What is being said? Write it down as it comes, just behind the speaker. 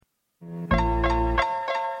Oh,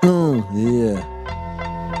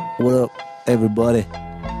 yeah. What up, everybody?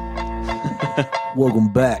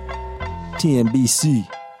 Welcome back. TNBC.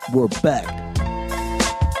 We're back.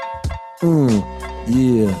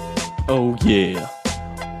 Yeah. Oh, yeah.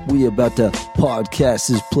 We about to podcast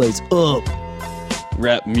this place up.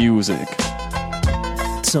 Rap music.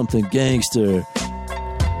 Something gangster.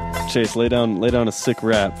 Chase, lay down a sick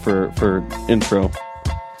rap for intro.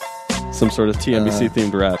 Some sort of TNBC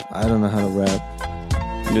themed rap. I don't know how to rap.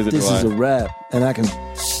 Neither This do I. is a rap, and I can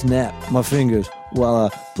snap my fingers while I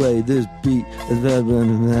play this beat.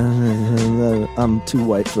 I'm too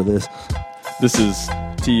white for this. This is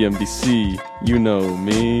TNBC. You know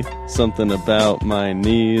me. Something about my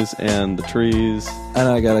knees and the trees And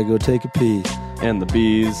I gotta go take a pee. and the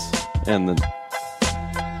bees and the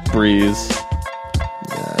breeze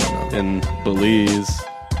Yeah, I don't know. in Belize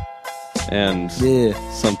and Yeah.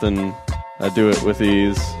 something. I do it with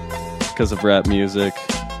ease because of rap music.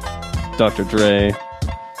 Dr. Dre.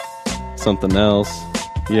 Something else.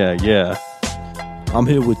 Yeah. I'm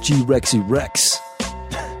here with G Rexy Rex.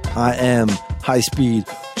 I am High Speed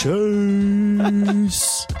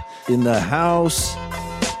Chase in the house,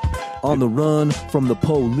 on the run from the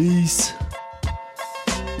police.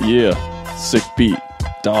 Yeah. Sick beat.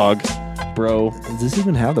 Dog. Bro. Does this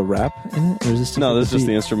even have the rap in it? Or is this No, this is just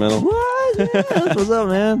the instrumental. What? Yeah, that's what's up,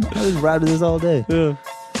 man? I just rap to this all day. Yeah.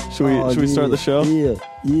 Should we start the show?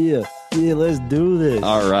 Yeah, let's do this.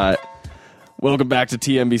 All right. Welcome back to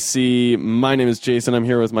TNBC. My name is Jason. I'm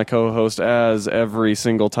here with my co-host as every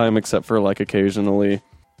single time except for like occasionally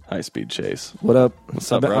High Speed Chase. What up?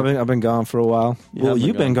 What's up, I've bro? been gone for a while. You Well, have been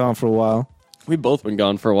you've been gone for a while. We've both been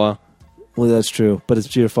gone for a while. Well, that's true, but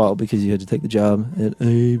it's your fault because you had to take the job at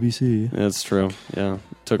ABC. That's true. Yeah.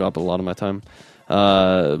 Took up a lot of my time.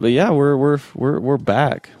 But yeah, we're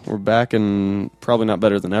back. We're back and probably not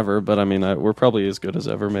better than ever, but I mean, we're probably as good as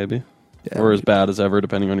ever maybe. Yeah, or as bad as ever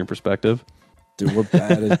depending on your perspective. dude, we're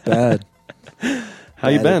bad as bad. How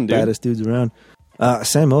you been, dude? Baddest dudes around.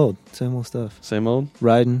 Same old stuff. Same old?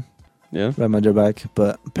 Riding, Yeah. ride my dirt bike,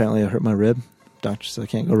 but apparently I hurt my rib. Doctor said I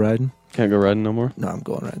can't go riding. Can't go riding no more? No, I'm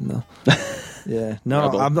going riding though. Yeah, no,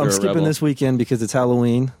 Rebel. I'm You're a skipping rebel. this weekend because it's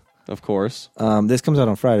Halloween. Of course. This comes out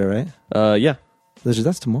on Friday, right? Yeah.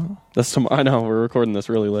 That's tomorrow. That's tomorrow. I know, we're recording this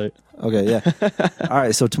really late. Okay, yeah. All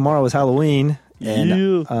right, so tomorrow is Halloween, and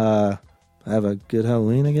Yeah. I have a good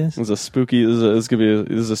Halloween, I guess. This is a spooky. This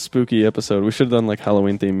is a spooky episode. We should have done like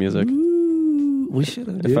Halloween themed music. Ooh, we should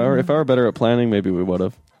have. If I were better at planning, maybe we would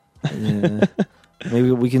have. Yeah.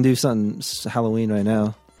 Maybe we can do something Halloween right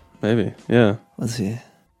now. Maybe. Yeah. Let's see.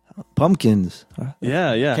 Pumpkins.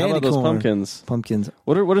 Yeah. How Candy about those corn. pumpkins? Pumpkins.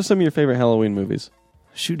 What are some of your favorite Halloween movies?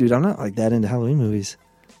 Shoot, dude, I'm not like that into Halloween movies.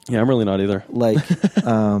 Yeah, I'm really not either. Like,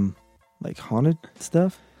 like haunted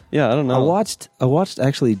stuff. Yeah, I don't know. I watched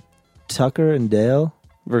actually Tucker and Dale.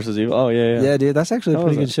 Versus Evil. Oh yeah. Yeah, dude, that's actually a How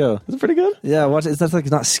pretty was good show. Is it pretty good? Yeah, I watched it.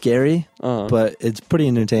 It's not scary, Uh-huh. but it's pretty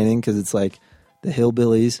entertaining because it's like the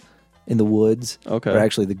hillbillies in the woods Okay. are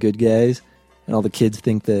actually the good guys, and all the kids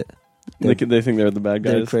think that They think they're the bad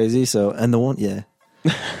they're guys. crazy. So, and the one, yeah,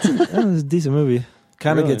 it's a decent movie.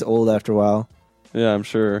 Kind of Really? gets old after a while. Yeah, I'm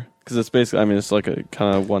sure. Because it's basically, I mean, it's like a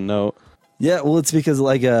kind of one note. Yeah, well, it's because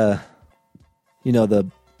like usually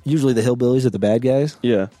the hillbillies are the bad guys,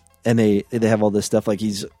 Yeah. and they have all this stuff like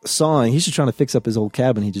he's just trying to fix up his old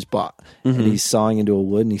cabin he just bought, and he's sawing into a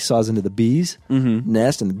wood, and he saws into the bees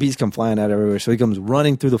nest, and the bees come flying out everywhere. So he comes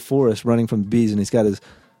running through the forest, running from the bees, and he's got his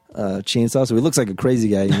chainsaw. So he looks like a crazy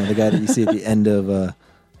guy, the guy that you see at the end of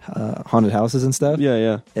haunted houses and stuff.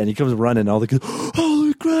 Yeah. And he comes running, all the kids,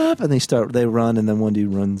 holy crap! And they run, and then one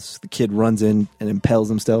dude the kid runs in and impales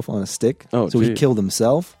himself on a stick. Oh, so he gee. killed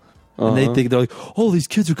himself. And they think, they're like, oh, these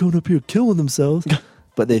kids are coming up here killing themselves.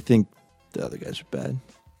 But they think the other guys are bad.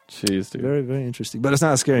 Jeez, dude. Very, very interesting. But it's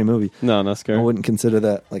not a scary movie. No, not I scary. wouldn't consider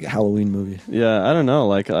that like a Halloween movie. Yeah, I don't know.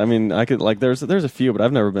 Like, I mean, I could like. There's a few, but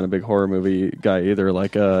I've never been a big horror movie guy either.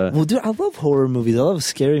 Like, Well, dude, I love horror movies. I love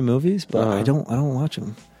scary movies, but Uh-huh. I don't watch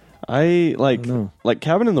them. I don't know. like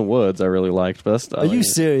Cabin in the Woods. I really liked. But that's, Are you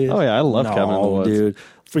serious? Oh yeah, I love Cabin in the Woods. Dude.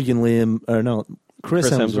 Freaking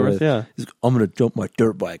Chris Hemsworth. Yeah. He's like, I'm going to jump my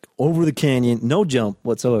dirt bike over the canyon. No jump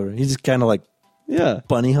whatsoever. He just kind of like Yeah.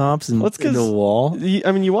 bunny hops and Well, it's 'cause into a wall.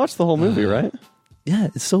 I mean, you watched the whole movie, right? Yeah,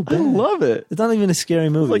 it's so I bad. love it. It's not even a scary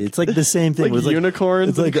movie. It's like the same thing. Like It's unicorns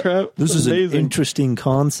it's and like crap. This is an Amazing. interesting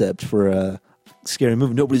concept for a scary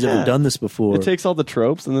movie. Nobody's ever Yeah. done this before. It takes all the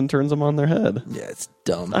tropes and then turns them on their head. Yeah, it's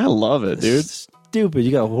dumb. I love it, dude. It's stupid.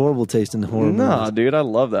 You got a horrible taste in horror Nah, movies. dude, I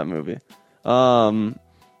love that movie.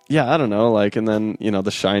 Yeah, I don't know, like, and then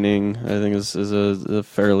The Shining, I think is a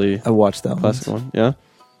fairly I watched that classic one. Yeah,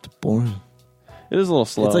 It's boring. It is a little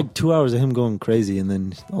slow. It's like 2 hours of him going crazy, and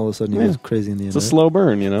then all of a sudden he goes crazy in the end. It's a slow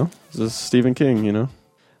burn, It's a Stephen King, I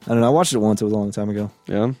don't know. I watched it once. It was a long time ago.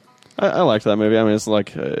 Yeah. I liked that movie. I mean, it's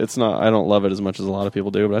like, it's not, I don't love it as much as a lot of people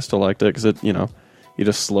do, but I still liked it because it, you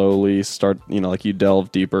just slowly start, like you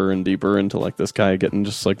delve deeper and deeper into like this guy getting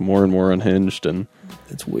just like more and more unhinged, and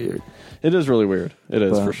it's weird. It is really weird. It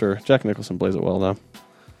is, for sure. Jack Nicholson plays it well, though.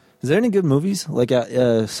 Is there any good movies, like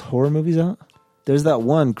horror movies out? There's that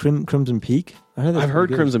one, Crimson Peak. I've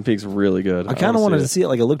heard Crimson Peak's really good. I kind of wanted to see it.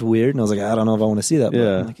 Like, it looked weird, and I was like, I don't know if I want to see that. But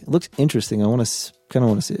yeah. Like, it looks interesting. I kind of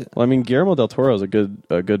want to see it. Well, I mean, Guillermo del Toro is a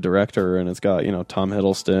good director, and it's got, Tom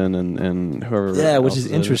Hiddleston and whoever. Yeah, which is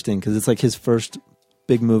interesting, because it's like his first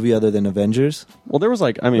big movie other than Avengers. Well, there was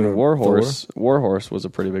War Horse. War Horse was a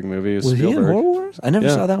pretty big movie. Was he in War Horse? I never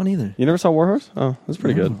saw that one either. You never saw War Horse? Oh, it was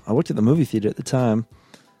pretty good. I worked at the movie theater at the time.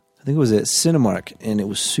 I think it was at Cinemark, and it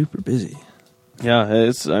was super busy.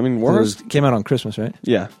 Yeah, War Horse came out on Christmas, right?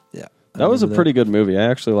 Yeah. Yeah. That was a pretty good movie. I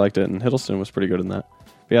actually liked it, and Hiddleston was pretty good in that.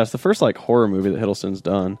 But yeah, it's the first like horror movie that Hiddleston's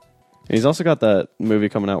done. And he's also got that movie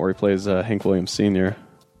coming out where he plays Hank Williams Sr.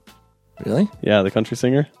 Really? Yeah, the country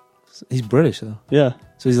singer. He's British though. Yeah.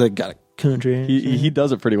 So he's like got a country. He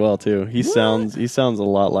does it pretty well too. He sounds a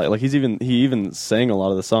lot like he even sang a lot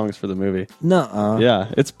of the songs for the movie. No.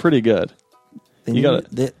 Yeah, it's pretty good.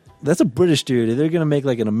 That's a British dude. If they're gonna make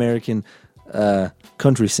like an American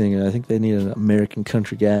country singer, I think they need an American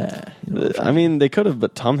country guy. I mean, they could have,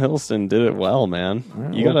 but Tom Hiddleston did it well, man.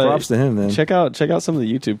 Right, you gotta props to him. Then check out some of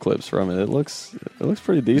the YouTube clips from it. It looks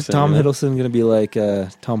pretty decent. Is Tom Hiddleston gonna be like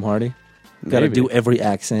Tom Hardy? Got to do every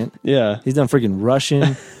accent. Yeah, he's done freaking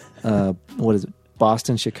Russian. What is it?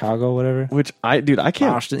 Boston, Chicago, whatever. Which I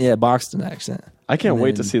can't. Boston accent. I can't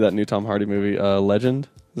wait to see that new Tom Hardy movie, Legend.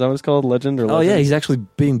 Is that what it's called? Legend or Legend? Oh yeah, he's actually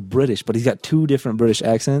being British, but he's got two different British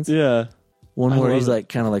accents. Yeah. One where he's like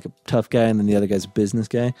kind of like a tough guy, and then the other guy's a business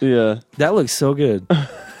guy. Yeah. That looks so good.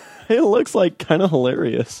 It looks like kind of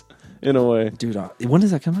hilarious in a way. Dude, when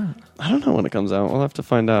does that come out? I don't know when it comes out. We'll have to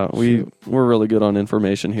find out. We're really good on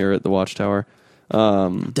information here at the Watchtower.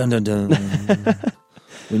 Dun dun dun.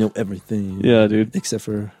 We know everything. Yeah, dude. Except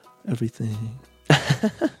for everything.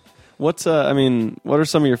 What are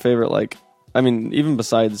some of your favorite, even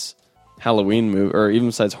besides Halloween movie, or even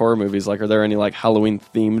besides horror movies, are there any Halloween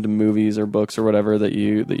themed movies or books or whatever that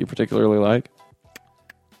you particularly like?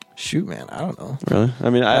 Shoot, man, I don't know. Really? I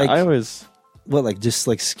mean, I always... What, just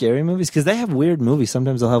scary movies? Because they have weird movies.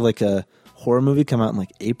 Sometimes they'll have a horror movie come out in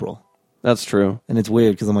April. That's true. And it's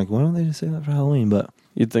weird because I'm like, why don't they just say that for Halloween? But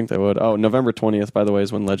you'd think they would. Oh, November 20th, by the way,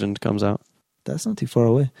 is when Legend comes out. That's not too far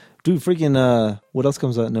away. Dude, freaking, what else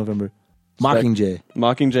comes out in November? Mockingjay.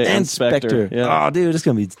 And Spectre. Yeah. Oh, dude, it's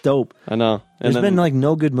going to be dope. I know. There's been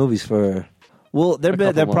no good movies for... Well, there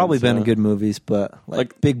probably been good movies, but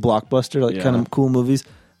big blockbuster, kind of cool movies.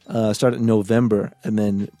 Start in November, and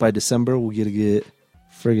then by December we'll get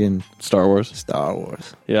friggin' Star Wars.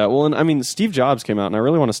 Yeah, well, and I mean, Steve Jobs came out, and I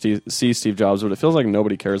really want to see Steve Jobs, but it feels like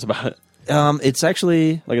nobody cares about it. It's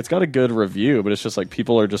actually it's got a good review, but it's just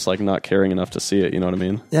people are just not caring enough to see it. You know what I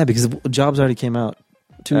mean? Yeah, because Jobs already came out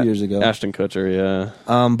 2 years ago. Ashton Kutcher, yeah.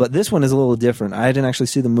 But this one is a little different. I didn't actually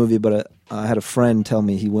see the movie, but I had a friend tell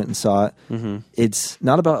me he went and saw it. Mm-hmm. It's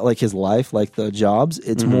not about his life, like the Jobs.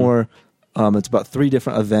 It's more. It's about 3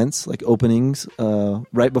 different events, openings,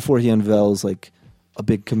 right before he unveils a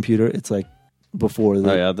big computer. It's before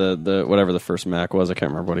the the whatever the first Mac was. I can't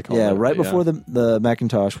remember what he called it. Yeah, right before the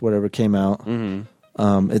Macintosh, whatever came out.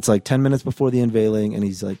 Mm-hmm. It's 10 minutes before the unveiling, and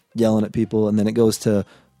he's yelling at people, and then it goes to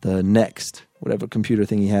the next whatever computer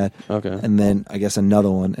thing he had. Okay, and then I guess another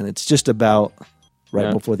one, and it's just about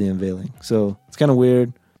before the unveiling. So it's kind of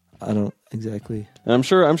weird. I don't exactly. And I'm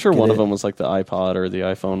sure one of them was the iPod or the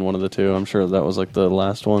iPhone, one of the two. I'm sure that was the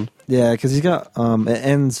last one. Yeah, because he's got it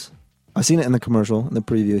ends. I've seen it in the commercial, in the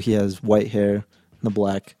preview. He has white hair and the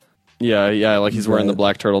black. Yeah, he's wearing the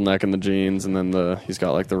black turtleneck and the jeans, and then he's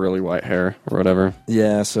got the really white hair or whatever.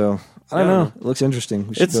 Yeah, so I don't know. It looks interesting.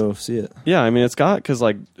 We should go see it. Yeah, I mean, it's got because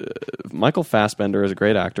Michael Fassbender is a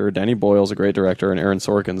great actor, Danny Boyle's a great director, and Aaron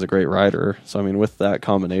Sorkin's a great writer. So I mean, with that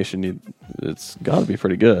combination, it's got to be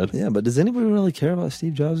pretty good. Yeah, but does anybody really care about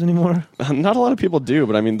Steve Jobs anymore? Not a lot of people do,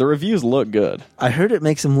 but I mean, the reviews look good. I heard it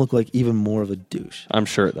makes him look even more of a douche. I'm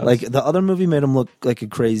sure it does. The other movie made him look like a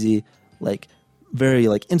crazy, very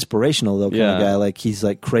inspirational though kind of guy. He's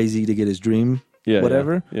crazy to get his dream,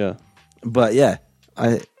 whatever. Yeah. But yeah,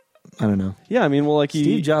 I don't know. Yeah, I mean, well,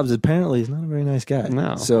 Steve Jobs apparently is not a very nice guy.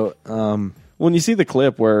 No. So, When you see the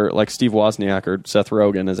clip where like Steve Wozniak or Seth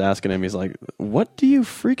Rogen is asking him, he's like, "What do you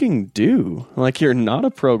freaking do? Like, you're not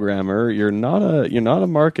a programmer, you're not a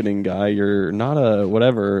marketing guy, you're not a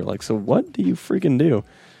whatever. Like, so what do you freaking do?"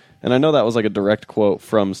 And I know that was like a direct quote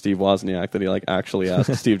from Steve Wozniak that he like actually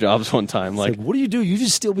asked Steve Jobs one time. Like, what do you do? You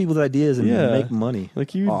just steal people's ideas and make money.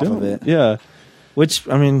 Like you off don't. of it. Yeah. Which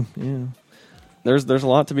I mean, yeah. There's a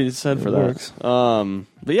lot to be said for works. that.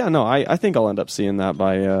 But yeah, no, I think I'll end up seeing that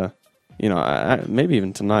by maybe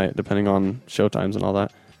even tonight, depending on showtimes and all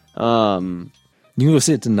that. You can go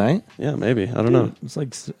see it tonight? Yeah, maybe. I don't know. It's like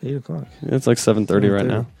 8:00. It's like 7:30 right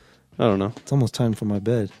now. I don't know. It's almost time for my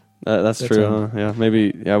bed. That's true. Huh? Yeah,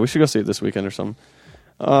 maybe. Yeah, we should go see it this weekend or something.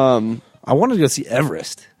 I wanted to go see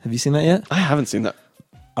Everest. Have you seen that yet? I haven't seen that.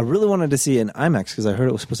 I really wanted to see it in IMAX because I heard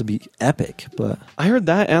it was supposed to be epic, but I heard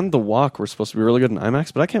that and The Walk were supposed to be really good in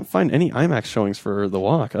IMAX, but I can't find any IMAX showings for The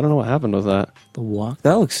Walk. I don't know what happened with that. The Walk?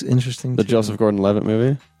 That looks interesting. The Joseph Gordon-Levitt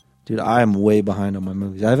movie? Dude, I am way behind on my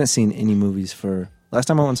movies. I haven't seen any movies for... Last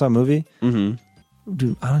time I went and saw a movie,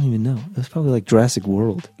 dude, I don't even know. It was probably like Jurassic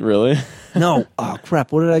World. Really? No. Oh,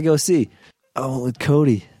 crap. What did I go see? Oh, with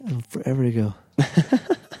Cody. Forever ago. You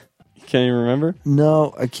can't even remember?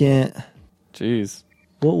 No, I can't. Jeez.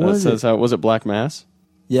 What was it? Was it Black Mass?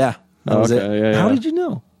 Yeah. That was it. Yeah. How did you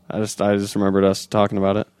know? I just remembered us talking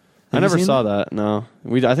about it. I never saw that. No,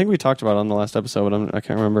 I think we talked about it on the last episode, but I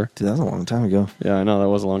can't remember. Dude, that was a long time ago. Yeah, I know that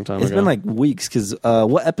was a long time ago. It's been like weeks because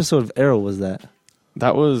what episode of Arrow was that?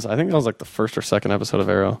 I think that was like the first or second episode of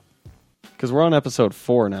Arrow. Because we're on episode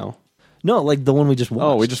 4 now. No, like the one we just watched.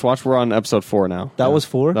 Oh, we just watched. We're on episode 4 now. That was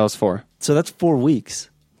 4? That was 4. So that's 4 weeks.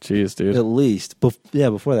 Jeez, dude. At least.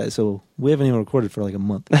 Before that. So we haven't even recorded for like a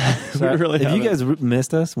month. We really if haven't. you guys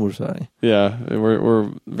missed us, we're sorry. Yeah, we're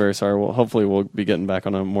very sorry. Well, hopefully we'll be getting back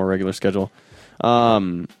on a more regular schedule.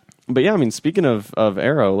 But yeah, I mean, speaking of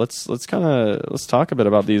Arrow, let's talk a bit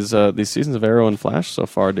about these seasons of Arrow and Flash so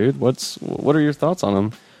far, dude. What are your thoughts on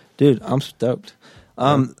them? Dude, I'm stoked.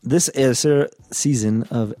 This season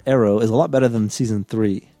of Arrow is a lot better than season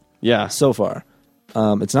 3. Yeah, so far.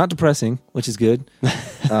 It's not depressing, which is good.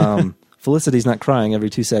 Felicity's not crying every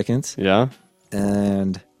 2 seconds. Yeah,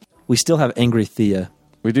 and we still have angry Thea.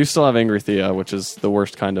 We do still have angry Thea, which is the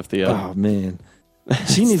worst kind of Thea. Oh man,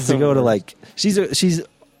 she needs to go to like she's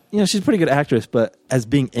a pretty good actress, but as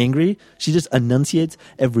being angry, she just enunciates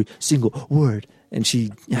every single word, and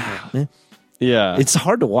man. Yeah. It's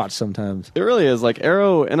hard to watch sometimes. It really is. Like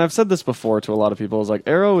Arrow, and I've said this before to a lot of people, is like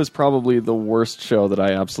Arrow is probably the worst show that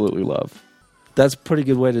I absolutely love. That's a pretty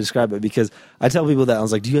good way to describe it because I tell people that I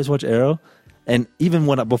was like, "Do you guys watch Arrow?" And even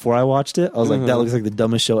before I watched it, I was like, "That looks like the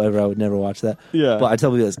dumbest show ever. I would never watch that." Yeah. But I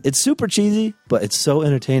tell people this: it's super cheesy, but it's so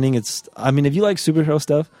entertaining. If you like superhero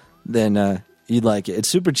stuff, then you'd like it. It's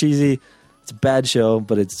super cheesy. It's a bad show,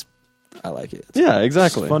 but I like it. Yeah,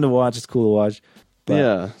 exactly. It's fun to watch. It's cool to watch. But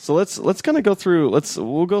yeah, so let's kind of go through.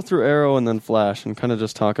 We'll go through Arrow and then Flash and kind of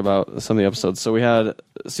just talk about some of the episodes. So we had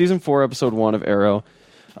season 4, episode 1 of Arrow.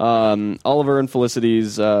 Oliver and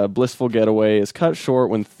Felicity's blissful getaway is cut short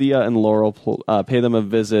when Thea and Laurel pay them a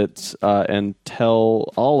visit and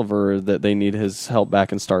tell Oliver that they need his help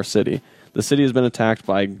back in Star City. The city has been attacked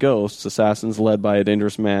by ghosts, assassins led by a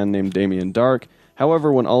dangerous man named Damien Dark.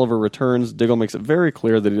 However, when Oliver returns, Diggle makes it very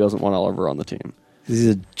clear that he doesn't want Oliver on the team. He's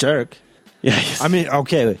a jerk. Yeah,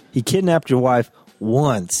 okay, he kidnapped your wife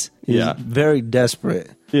once. He's very desperate.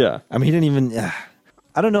 Yeah. I mean, he didn't even...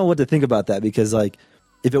 I don't know what to think about that because, like,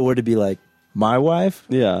 if it were to be, like, my wife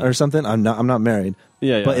or something, I'm not married.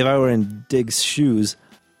 Yeah. But if I were in Dig's shoes,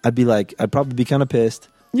 I'd probably be kind of pissed.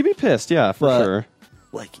 You'd be pissed, yeah, for sure.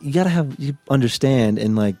 Like, you understand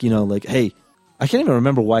and, like, hey, I can't even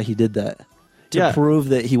remember why he did that. To prove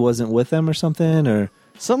that he wasn't with them or something, or...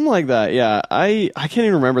 Something like that, yeah. I can't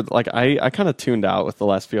even remember. Like, I kind of tuned out with the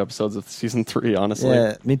last few episodes of season 3, honestly.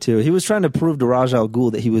 Yeah, me too. He was trying to prove to Raj Al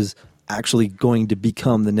Ghul that he was actually going to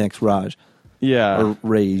become the next Raj. Yeah. Or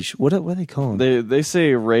Raj. What do they call him? They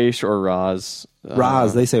say Raish or Raz.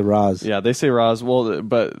 Raz, they say Raz. Yeah, they say Raz. Well,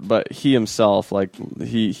 but he himself, like,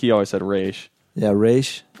 he always said Raish. Yeah,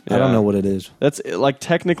 Raish. Yeah. I don't know what it is. That's, like,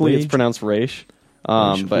 technically it's pronounced Raish,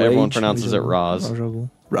 but everyone pronounces it Raz.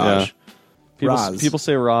 Raj. Yeah. People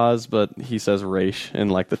say Raz, but he says Raish,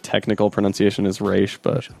 and like the technical pronunciation is Raish,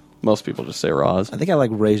 but most people just say Raz. I think I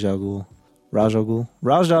like Raj Al Ghul. Raj Al Ghul.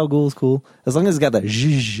 Raj Al Ghul is cool as long as it's got that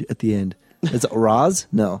zh at the end. It's Raz,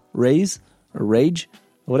 no Raise or Rage,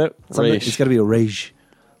 whatever. It's got to be a Rage.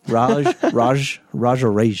 Raj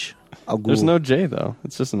or Rage. Al Ghul. There's no J though.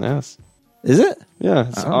 It's just an S. Is it? Yeah,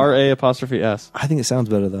 it's R-A apostrophe S. I think it sounds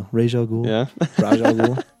better though. Raj Al Ghul. Yeah. Raj Al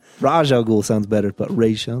Ghul. Raj Al Ghul sounds better, but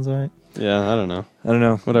Ray sounds all right. Yeah, I don't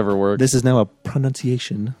know. Whatever works. This is now a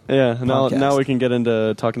pronunciation. Yeah, podcast. now we can get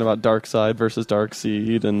into talking about Dark Side versus Dark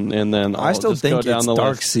Seed, and then I still just think go down it's the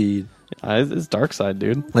Dark list. Seed. It's Dark Side,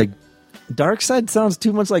 dude. Like, Dark Side sounds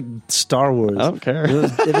too much like Star Wars. I don't care.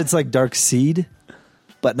 If it's like Dark Seed,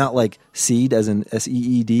 but not like seed as in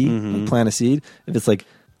SEED, like plant a seed. If it's like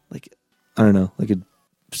I don't know, like a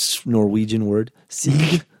Norwegian word,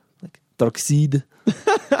 seed, like Dark Seed,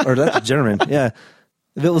 or that's German. Yeah,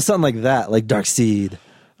 if it was something like that, like Dark Seed.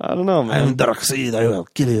 I don't know, man. I'm Dark Seed. I will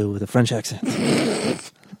kill you with a French accent.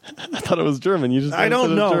 I thought it was German. You just I don't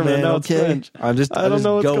said know, German, man. Now it's Okay, French. I don't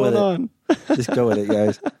know what's going on. Just go with it,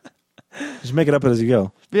 guys. Just make it up as you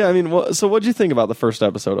go. Yeah, I mean, so what did you think about the first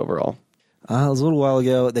episode overall? It was a little while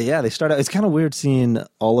ago. They started. It's kind of weird seeing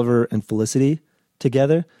Oliver and Felicity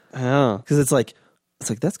together Yeah. because it's like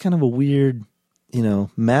that's kind of a weird,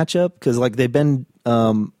 matchup because like they've been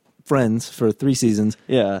friends for 3 seasons.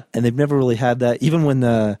 Yeah. And they've never really had that. Even when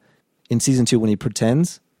in season 2 when he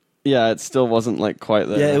pretends. Yeah, it still wasn't like quite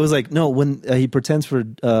there. Yeah, it was like no when he pretends for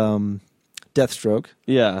Deathstroke.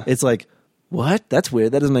 Yeah. It's like what? That's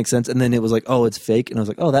weird. That doesn't make sense. And then it was like, oh, it's fake. And I was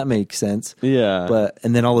like, oh, that makes sense. Yeah.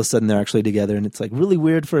 And then all of a sudden they're actually together, and it's like really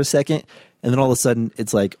weird for a second. And then all of a sudden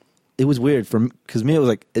it's like it was weird because me it was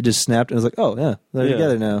like it just snapped, and I was like, oh yeah, they're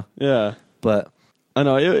together now. Yeah. But I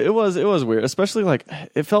know it was weird, especially like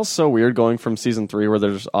it felt so weird going from season 3 where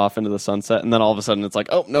they're just off into the sunset, and then all of a sudden it's like,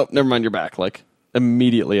 oh nope, never mind, you're back. Like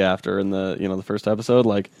immediately after in the the first episode,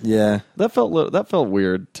 like that felt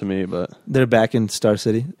weird to me, but they're back in Star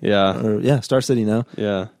City. Star City now.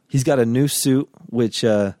 Yeah, he's got a new suit, which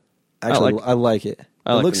actually I like it.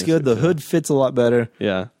 It looks good. The hood fits a lot better.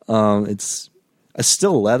 Yeah, it's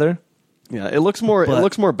still leather. Yeah, it looks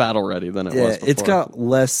more battle ready than it was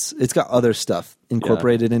before. It's got other stuff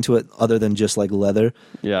incorporated into it other than just like leather.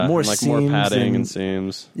 Yeah, more more padding and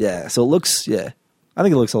seams. Yeah, so it looks. Yeah, I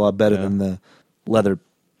think it looks a lot better than the leather,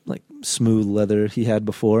 like smooth leather he had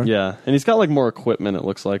before. Yeah, and he's got like more equipment. It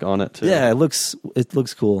looks like on it too. Yeah, it looks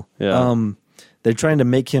cool. Yeah, they're trying to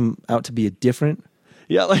make him out to be a different.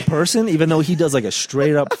 Like person, even though he does like a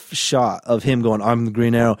straight up shot of him going, "I'm the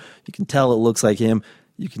Green Arrow." You can tell it looks like him.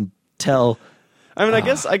 You can tell. I mean, I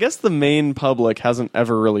guess the main public hasn't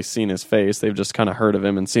ever really seen his face. They've just kind of heard of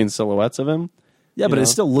him and seen silhouettes of him. Yeah, but it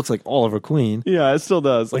still looks like Oliver Queen. Yeah, it still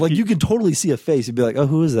does. Like you can totally see a face. You'd be like, "Oh,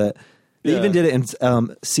 who is that?" They even did it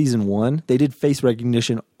in season 1. They did face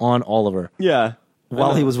recognition on Oliver. Yeah,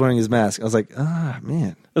 while he was wearing his mask. I was like,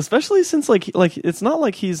 man. Especially since like it's not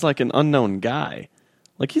like he's like an unknown guy.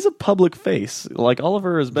 Like he's a public face. Like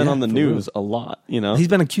Oliver has been on the news a lot. He's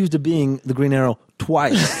been accused of being the Green Arrow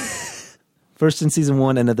twice. First in season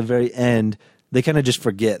 1, and at the very end, they kind of just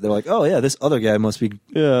forget. They're like, "Oh yeah, this other guy must be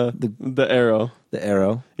the Arrow." The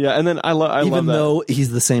Arrow. Yeah, and then I love that. Even though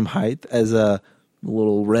he's the same height as a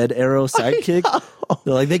little Red Arrow sidekick,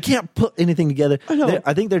 they're like they can't put anything together. I know.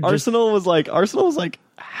 I think they're Arsenal was like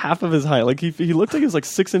half of his height. Like he looked like he was like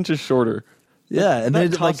 6 inches shorter. Yeah, and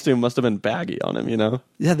that costume must have been baggy on him,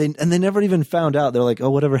 Yeah, they never even found out. They're like,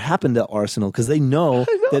 "Oh, whatever happened to Arsenal?" Because they know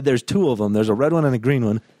that there's 2 of them. There's a red one and a green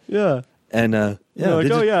one. Yeah. And and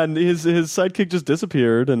his sidekick just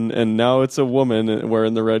disappeared, and now it's a woman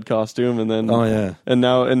wearing the red costume, and then and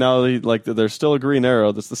now he like there's still a Green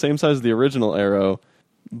Arrow that's the same size as the original Arrow,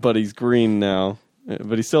 but he's green now,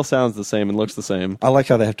 but he still sounds the same and looks the same. I like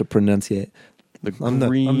how they have to pronunciate. I'm the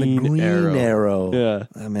Green Arrow. Yeah.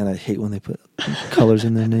 Oh, man, I hate when they put colors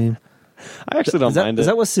in their name. I actually don't mind it. Is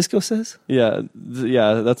that what Cisco says? Yeah,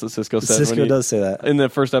 that's what Cisco says. Cisco does say that. In the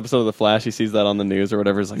first episode of The Flash, he sees that on the news or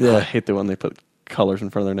whatever. He's like, I hate the when they put colors in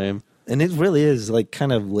front of their name. And it really is like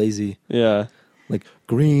kind of lazy. Yeah. Like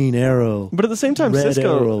Green Arrow. But at the same time, Red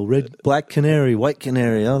Cisco... Arrow, Black Canary, White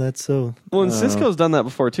Canary. Oh, that's so... Well, and Cisco's done that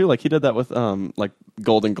before, too. Like, he did that with, like,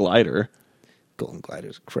 Golden Glider. Golden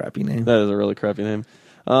Glider's a crappy name. That is a really crappy name.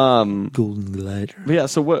 Golden Glider. But yeah,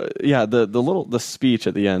 so what... Yeah, the speech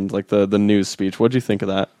at the end, like the news speech, what'd you think of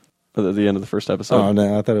that at the end of the first episode? Oh,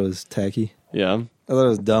 no, I thought it was tacky. Yeah? I thought it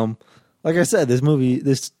was dumb. Like I said,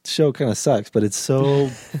 this show kind of sucks, but it's so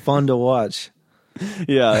fun to watch.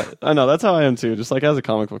 Yeah, I know. That's how I am, too. Just like as a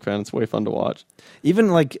comic book fan, it's way fun to watch. Even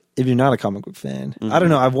like if you're not a comic book fan. I don't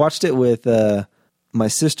know. I've watched it with my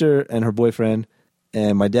sister and her boyfriend,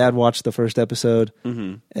 and my dad watched the first episode,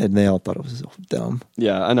 and they all thought it was so dumb.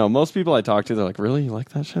 Yeah, I know. Most people I talk to, they're like, really? You like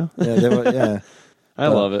that show? Yeah, I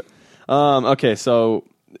love it. Okay, so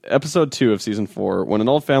episode 2 of season 4, when an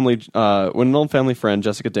old family friend,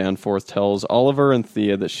 Jessica Danforth, tells Oliver and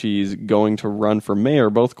Thea that she's going to run for mayor,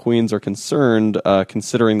 both queens are concerned,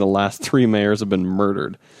 considering the last 3 mayors have been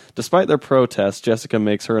murdered. Despite their protests, Jessica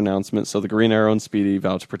makes her announcement, so the Green Arrow and Speedy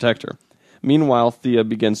vow to protect her. Meanwhile, Thea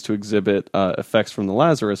begins to exhibit effects from the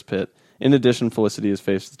Lazarus Pit. In addition, Felicity is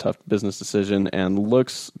faced with a tough business decision and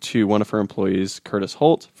looks to one of her employees, Curtis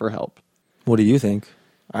Holt, for help. What do you think?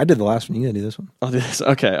 I did the last one. You gotta do this one. I'll do this.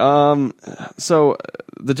 Okay. So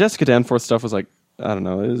the Jessica Danforth stuff was like, I don't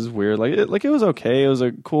know, it was weird. It was okay. It was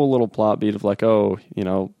a cool little plot beat of like, oh, you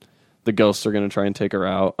know, the ghosts are gonna try and take her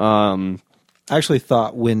out. I actually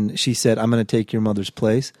thought when she said, "I'm gonna take your mother's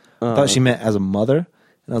place," I thought she meant as a mother,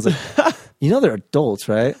 and I was like, you know, they're adults,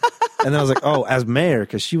 right? And then I was like, oh, as mayor,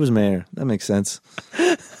 because she was mayor. That makes sense.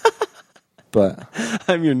 But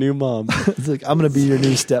I'm your new mom. It's like, I'm going to be your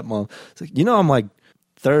new stepmom. It's like, you know, I'm like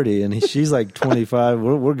 30 and she's like 25.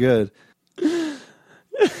 We're good.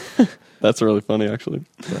 That's really funny, actually.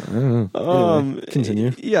 Anyway,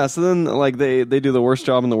 continue. Yeah, so then like they do the worst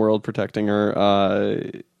job in the world protecting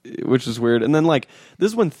her, which is weird. And then like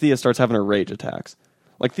this is when Thea starts having her rage attacks.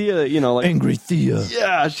 Like Thea, you know, like angry Thea.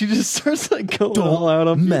 Yeah, she just starts like going all out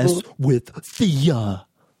on people. Don't mess with Thea.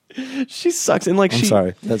 She sucks, and like I'm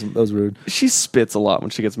sorry, that was rude. She spits a lot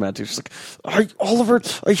when she gets mad too. She's like, Oliver,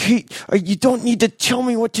 I hate. You don't need to tell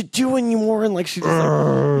me what to do anymore. And like she just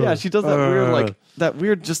like, yeah, she does that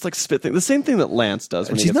weird just like spit thing. The same thing that Lance does.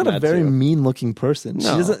 When she's not a very mean looking person.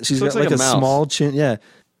 No. She doesn't. She's got like a small chin. Yeah,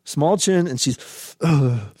 small chin, and she's.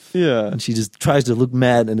 Yeah, and she just tries to look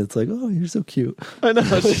mad, and it's like, oh, you're so cute. I know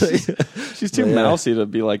she's too mousy to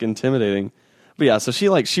be like intimidating. But yeah, so she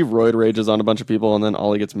roid rages on a bunch of people, and then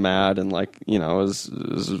Ollie gets mad and like, you know, is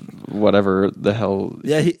whatever the hell.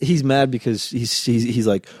 Yeah, he's mad because he's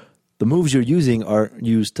like, the moves you're using are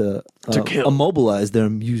used to kill. Immobilize. They're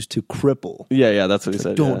used to cripple. Yeah, that's what he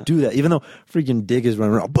said. Don't do that. Even though freaking Dig is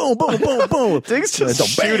running around, boom, boom, boom, boom. Dig's just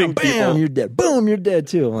shooting bam, people. You're dead. Boom, you're dead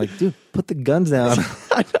too. I'm like, dude, put the guns down.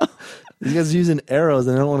 I know. These guys are using arrows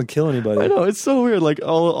and they don't want to kill anybody. I know, it's so weird. Like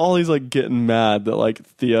Ollie's like getting mad that like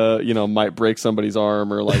Thea, you know, might break somebody's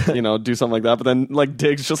arm or like, you know, do something like that. But then like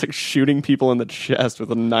Dig's just like shooting people in the chest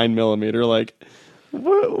with a 9mm. Like,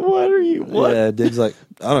 what are you? What? Yeah, Dig's like,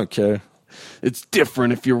 I don't care. It's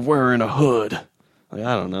different if you're wearing a hood. Like,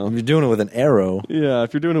 I don't know. If you're doing it with an arrow. Yeah,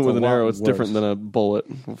 if you're doing it with an arrow, it's different than a bullet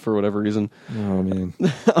for whatever reason. Oh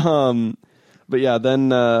man. But yeah,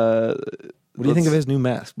 then. What do you think of his new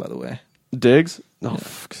mask, by the way? Diggs? No,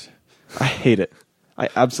 I hate it. I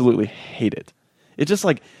absolutely hate it. It just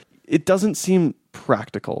like, it doesn't seem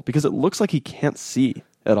practical because it looks like he can't see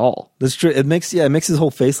at all. That's true. It makes his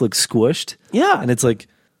whole face look squished. Yeah. And it's like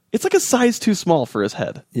a size too small for his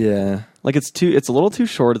head. Yeah. Like it's a little too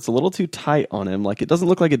short. It's a little too tight on him. Like it doesn't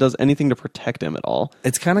look like it does anything to protect him at all.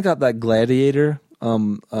 It's kind of got that gladiator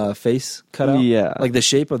face cutout. Yeah. Like the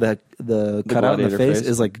shape of the cutout in the face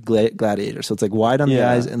is like gladiator. So it's like wide on the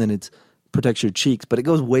eyes and then it's protects your cheeks, but it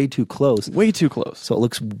goes way too close. Way too close. So it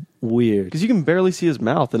looks weird. Because you can barely see his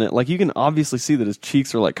mouth and it like you can obviously see that his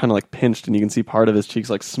cheeks are like kind of like pinched and you can see part of his cheeks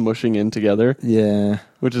like smushing in together. Yeah.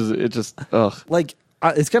 Which is it just ugh. Like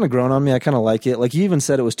it's kind of grown on me. I kind of like it. Like he even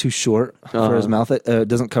said it was too short for his mouth. It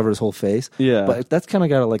doesn't cover his whole face. Yeah. But that's kind of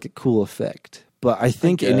got like a cool effect. But I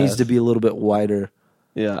think it needs to be a little bit wider.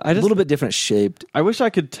 Yeah, a little bit different shaped. I wish I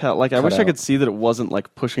could tell. Like, I wish I could see that it wasn't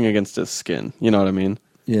like pushing against his skin. You know what I mean?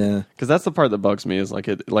 Yeah. Because that's the part that bugs me is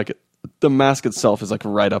the mask itself is like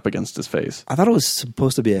right up against his face. I thought it was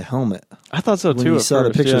supposed to be a helmet. I thought so too. When you saw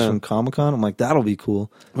first, the pictures from Comic-Con, I'm like, that'll be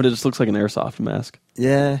cool. But it just looks like an airsoft mask.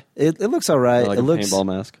 Yeah, it looks all right. Like it a looks paintball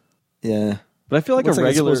mask. Yeah. But I feel like it's regular.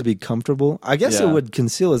 It's supposed to be comfortable. I guess it would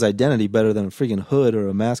conceal his identity better than a freaking hood or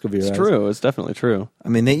a mask over your eyes. It's true. It's definitely true. I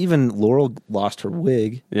mean, Laurel lost her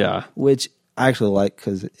wig. Yeah. Which I actually like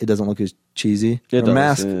because it doesn't look as cheesy. Her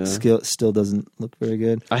mask still doesn't look very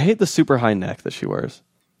good. I hate the super high neck that she wears.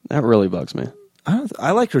 That really bugs me.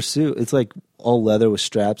 I like her suit. It's like all leather with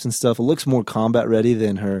straps and stuff. It looks more combat ready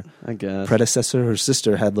than her predecessor. Her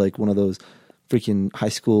sister had like one of those freaking high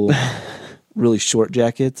school really short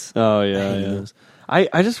jackets. Oh yeah.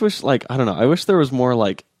 I just wish I don't know. I wish there was more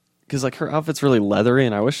because her outfit's really leathery,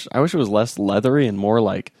 and I wish it was less leathery and more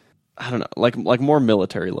I don't know, like more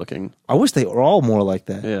military looking. I wish they were all more like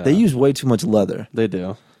that. Yeah. They use way too much leather. They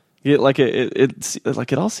do. Yeah,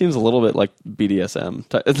 it all seems a little bit like BDSM.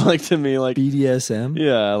 It's like to me BDSM.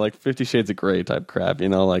 Yeah, like 50 Shades of Grey type crap. You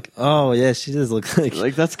know, oh yeah, she does look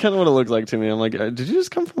like that's kind of what it looks like to me. I'm like, did you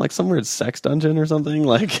just come from some weird sex dungeon or something?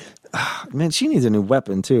 Man, she needs a new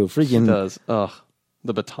weapon too. Freaking she does. Ugh.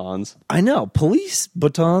 The batons. I know. Police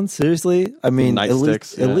batons, seriously? I mean,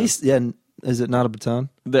 Nightsticks. At least, yeah. Is it not a baton?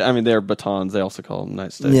 They're batons. They also call them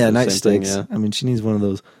nightsticks. Yeah, The same thing, nightsticks. yeah. I mean, she needs one of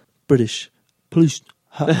those British police.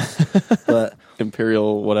 But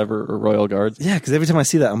Imperial whatever or Royal Guards. yeah, because every time I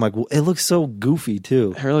see that, I'm like, well, it looks so goofy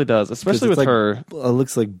too. It really does, especially with like, her. It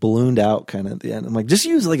looks like ballooned out kind of at the end. I'm like, just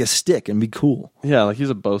use like a stick and be cool. Yeah, like use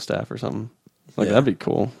a bow staff or something. Like Yeah. that'd be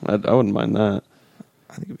cool. I wouldn't mind that.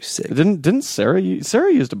 I think it'd be sick. Didn't Sarah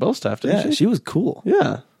used a bow staff? Didn't Yeah, she was cool.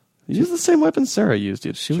 Yeah, you used the same weapon Sarah used.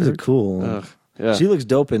 You She was a cool. Ugh, yeah, She looks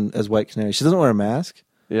dope as White Canary. She doesn't wear a mask,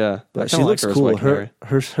 yeah, I but she kinda looks like her as cool. White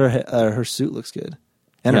Canary. Her suit looks good.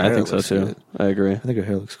 And Yeah, her I hair think so looks too. good. I agree. I think her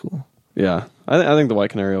hair looks cool. Yeah, I think the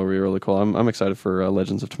White Canary will be really cool. I'm excited for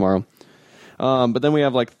Legends of Tomorrow. But then we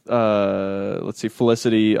have like let's see,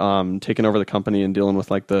 Felicity taking over the company and dealing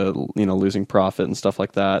with like the losing profit and stuff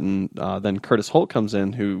like that, and then Curtis Holt comes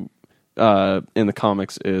in, who in the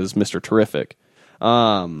comics is Mr. Terrific.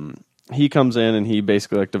 He comes in and he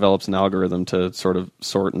basically like develops an algorithm to sort of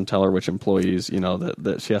sort and tell her which employees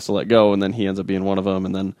that she has to let go, and then he ends up being one of them,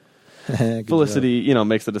 and then Good Felicity job.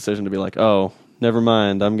 makes the decision to be like, oh, never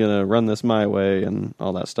mind, I'm gonna run this my way and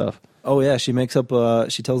all that stuff. Oh yeah, she makes up.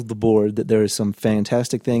 She tells the board that there is some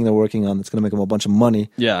fantastic thing they're working on that's going to make them a bunch of money.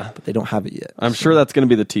 Yeah, but they don't have it yet. I'm sure that's going to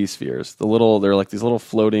be the T-spheres. They're like these little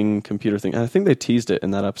floating computer things. And I think they teased it in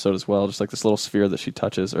that episode as well, just like this little sphere that she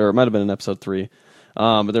touches, or it might have been in episode 3.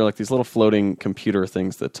 But they're like these little floating computer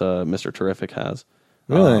things that Mr. Terrific has.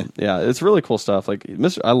 Really? Yeah, it's really cool stuff. Like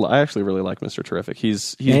I actually really like Mr. Terrific.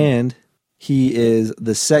 He's And he is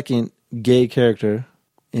the second gay character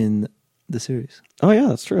in the series. Oh yeah,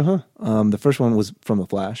 that's true, huh? The first one was from The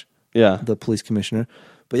Flash, Yeah, the police commissioner.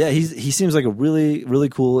 But yeah, he seems like a really, really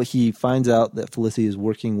cool. He finds out that Felicity is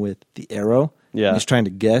working with the Arrow. Yeah. And he's trying to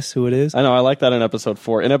guess who it is. I know. I like that in episode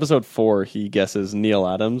 4. In episode 4, he guesses Neil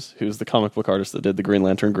Adams, who's the comic book artist that did the Green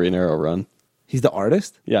Lantern Green Arrow run. He's the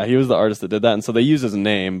artist? Yeah, he was the artist that did that, and so they use his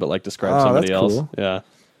name, but like describe somebody that's else. cool. Yeah,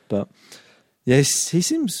 But yeah, he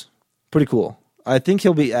seems pretty cool. I think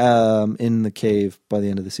he'll be in the cave by the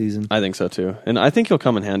end of the season. I think so too, and I think he'll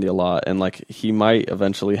come in handy a lot. And like he might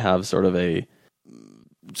eventually have sort of like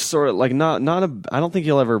not a. I don't think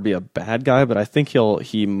he'll ever be a bad guy, but I think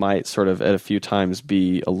he might sort of at a few times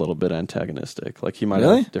be a little bit antagonistic. Like he might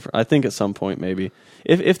Really? have different. I think at some point maybe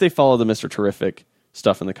if they follow the Mr. Terrific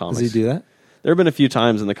stuff in the comics. Does he do that? There have been a few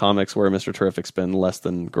times in the comics where Mr. Terrific's been less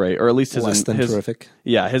than great, or at least his terrific.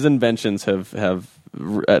 Yeah, his inventions have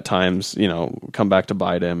at times come back to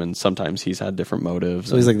bite him, and sometimes he's had different motives.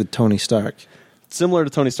 So he's like the Tony Stark. Similar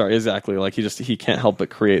to Tony Stark, exactly. Like he can't help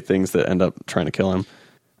but create things that end up trying to kill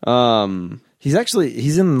him.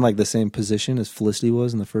 He's in like the same position as Felicity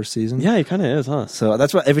was in the first season. Yeah, he kind of is, huh? So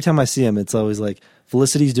that's why every time I see him, it's always like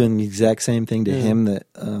Felicity's doing the exact same thing to him that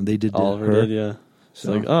they did to Oliver her. did, yeah. It's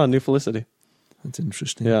So- like, oh, new Felicity. That's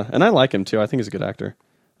interesting. Yeah, and I like him too. I think he's a good actor.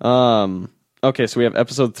 Okay, so we have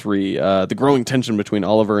episode 3. The growing tension between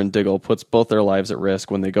Oliver and Diggle puts both their lives at risk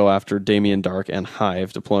when they go after Damien Dark and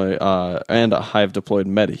Hive and a Hive deployed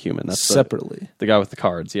metahuman. That's Separately. the guy with the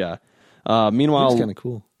cards. Yeah. Meanwhile, That's kind of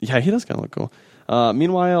cool. Yeah, he does kind of look cool.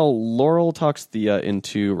 Meanwhile, Laurel talks Thea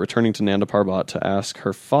into returning to Nanda Parbat to ask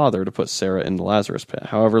her father to put Sarah in the Lazarus Pit.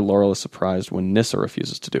 However, Laurel is surprised when Nyssa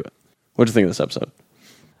refuses to do it. What do you think of this episode?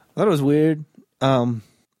 I thought it was weird.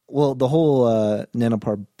 Well, the whole Nana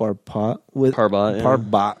Parbat with Parbat, yeah.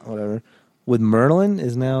 Parbat, whatever, with Merlin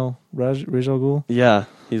is now Ra's al Ghul. Yeah,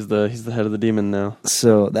 he's the head of the demon now.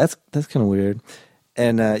 So that's kind of weird.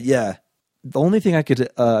 And yeah, the only thing I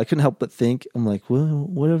couldn't help but think, I'm like, well,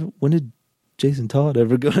 whatever. When did Jason Todd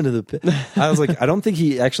ever go into the pit? I was like, I don't think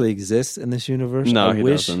he actually exists in this universe. No, I he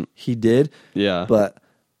wish doesn't. he did. Yeah, But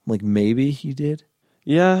like maybe he did.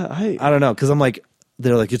 yeah, I don't know, because I'm like,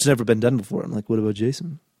 they're like, it's never been done before. I'm like, what about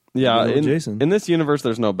Jason? yeah. What about Jason? In this universe,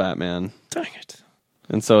 there's no Batman, Dang it.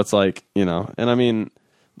 and so it's like and I mean,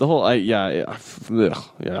 the whole yeah.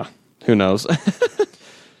 Who knows?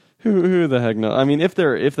 Who the heck knows? I mean, if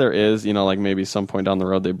there is, like maybe some point down the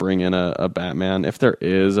road they bring in a Batman. If there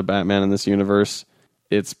is a Batman in this universe,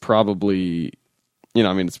 it's probably,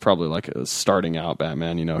 it's probably like a starting out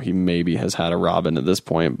Batman. He maybe has had a Robin at this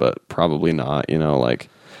point, but probably not. Like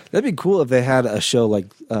That'd be cool if they had a show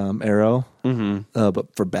like Arrow,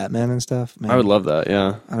 but for Batman and stuff. Man, I would love that.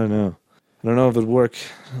 Yeah, I don't know. I don't know if it'd work.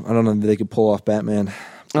 I don't know if they could pull off Batman.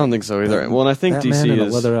 I don't think so either. Well, and I think Batman DC in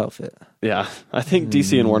is a leather outfit. Yeah, I think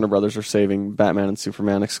DC and Warner Brothers are saving Batman and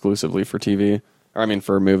Superman exclusively for TV. Or I mean,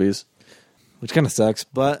 for movies. Which kind of sucks,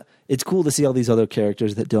 but it's cool to see all these other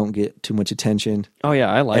characters that don't get too much attention. Oh yeah,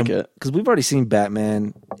 I like it. Because we've already seen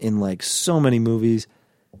Batman in like so many movies,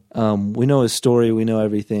 We know his story. We know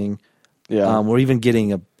everything. Yeah. We're even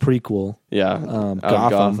getting a prequel. Yeah.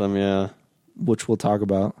 Gotham, yeah. Which we'll talk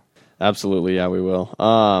about. Absolutely, yeah, we will.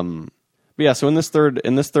 But yeah, so in this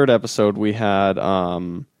third episode, we had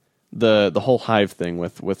the whole Hive thing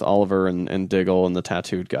with Oliver and Diggle and the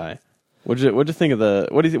tattooed guy. What'd you think of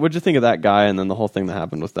what'd you think of that guy and then the whole thing that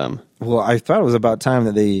happened with them? Well, I thought it was about time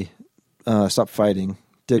that they stopped fighting,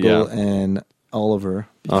 Diggle and Oliver,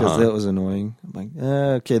 because that was annoying. I'm like,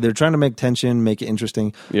 okay, they're trying to make tension, make it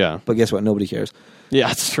interesting. Yeah. But guess what? Nobody cares. Yeah,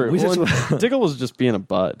 it's true. Diggle was just being a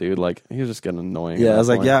butt, dude. Like, he was just getting annoying. Yeah, I was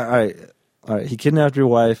like, yeah, all right. He kidnapped your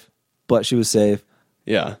wife, but she was safe.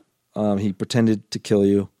 Yeah. He pretended to kill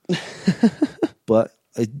you. But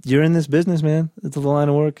you're in this business, man. It's the line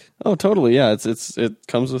of work. Oh, totally. Yeah, it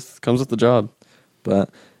comes with the job.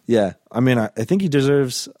 But yeah, I mean, I think he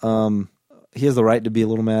deserves. He has the right to be a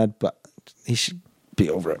little mad, but he should be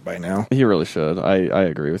over it by now. He really should. I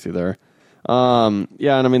agree with you there.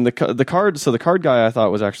 Yeah, and I mean the card. So the card guy I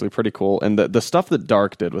thought was actually pretty cool, and the stuff that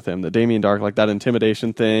Dark did with him, the Damien Dark, like that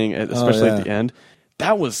intimidation thing, especially at the end,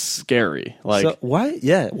 that was scary. Like, so why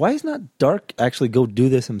is not Dark actually go do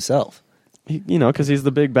this himself? Because he's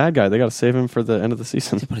the big bad guy. They got to save him for the end of the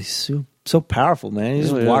season. Yeah, but he's so powerful, man. He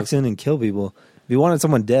just really walks in and kill people. If he wanted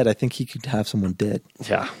someone dead, I think he could have someone dead.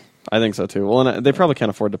 Yeah, I think so too. Well, and they probably can't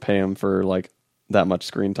afford to pay him for like that much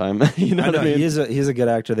screen time. You know what I mean? He's a good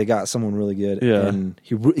actor. They got someone really good. Yeah, and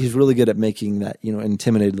he's really good at making that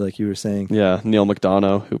intimidated, like you were saying. Yeah, Neil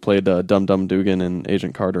McDonough, who played Dum Dum Dugan in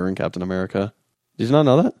Agent Carter and Captain America. Did you not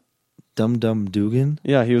know that? Dum Dum Dugan?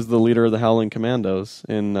 Yeah, he was the leader of the Howling Commandos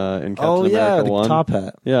in Captain America 1. The top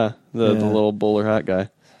hat. Yeah, the little bowler hat guy.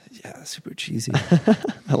 Yeah, super cheesy.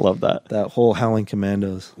 I love that. That whole Howling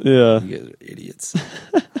Commandos. Yeah. You guys are idiots.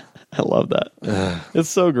 I love that. It's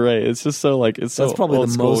so great. It's just so that's probably old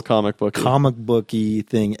the school most comic booky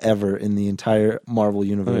thing ever in the entire Marvel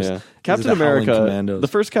universe. Oh, yeah. Captain America, the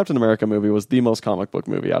first Captain America movie was the most comic book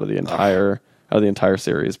movie out of the entire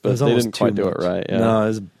series, but they didn't quite do it right. Yeah. No, it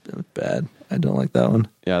was bad. I don't like that one.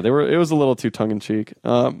 Yeah, it was a little too tongue in cheek.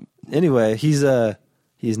 Anyway, he's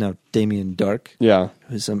now Damien Dark. Yeah,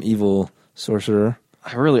 who's some evil sorcerer.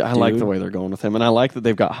 I like the way they're going with him, and I like that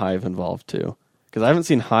they've got Hive involved too. Because I haven't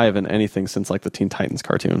seen Hive in anything since like the Teen Titans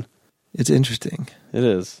cartoon. It's interesting. It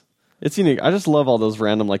is. It's unique. I just love all those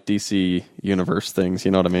random like DC universe things.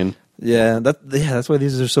 You know what I mean? Yeah, that's why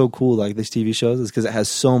these are so cool. Like these TV shows, is because it has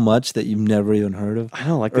so much that you've never even heard of. I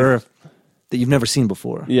know, like that you've never seen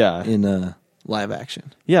before. Yeah, in live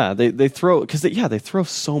action. Yeah, they throw they throw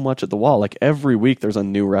so much at the wall. Like every week, there's a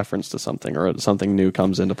new reference to something or something new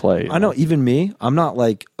comes into play. I know. Even me, I'm not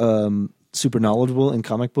like super knowledgeable in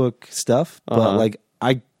comic book stuff, but like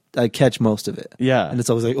I catch most of it. Yeah, and it's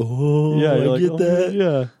always like, I get that.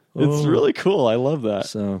 Yeah. It's really cool. I love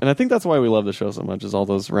that. And I think that's why we love the show so much, is all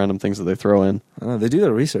those random things that they throw in. They do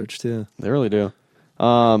their research, too. They really do.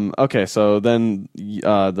 Okay, so then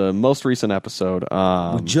the most recent episode.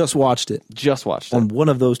 We just watched it. On one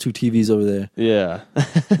of those two TVs over there. Yeah.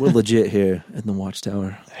 We're legit here in the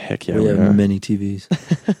Watchtower. Heck yeah, we have many TVs.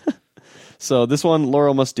 So this one,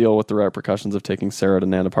 Laurel must deal with the repercussions of taking Sarah to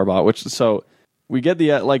Nanda Parbat, so we get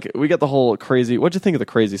the whole crazy. What'd you think of the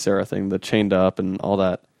crazy Sarah thing, the chained up and all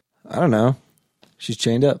that? I don't know. She's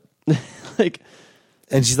chained up.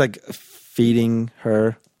 And she's like feeding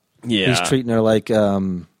her. Yeah. He's treating her like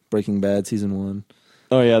Breaking Bad season 1.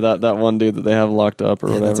 Oh yeah, that one dude that they have locked up or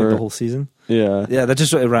whatever. That's like the whole season. Yeah. Yeah, that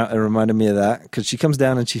just it reminded me of that, because she comes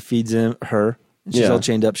down and she feeds her. And she's all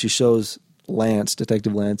chained up. She shows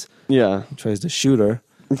Detective Lance. Yeah. He tries to shoot her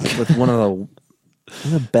with one of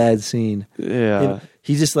the bad scene. Yeah.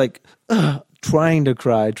 He's just like trying to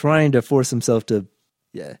cry, trying to force himself to.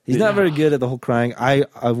 Yeah, he's not very good at the whole crying. I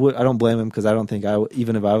don't blame him, because I don't think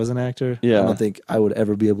even if I was an actor, I don't think I would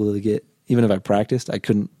ever be able to get, even if I practiced, I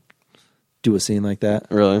couldn't do a scene like that.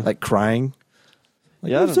 Really? Like crying.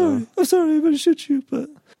 Like, I'm sorry, I'm going to shoot you, but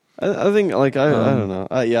I think I don't know.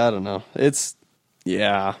 I don't know. It's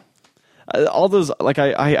all those, like,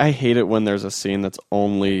 I hate it when there's a scene that's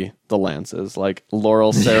only the Lances, like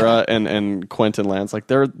Laurel, Sarah, and Quentin Lance. Like,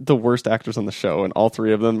 they're the worst actors on the show, and all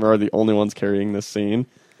three of them are the only ones carrying this scene.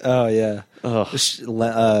 Oh yeah.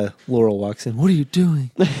 Laurel walks in. What are you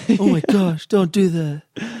doing? Oh my gosh! Don't do that.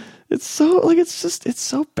 It's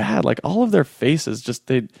so bad. Like, all of their faces,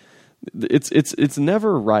 it's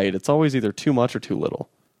never right. It's always either too much or too little.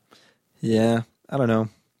 Yeah, I don't know.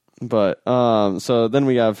 But so then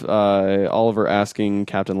we have Oliver asking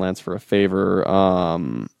Captain Lance for a favor,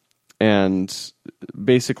 and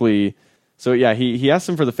basically, so yeah, he asks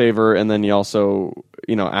him for the favor, and then he also,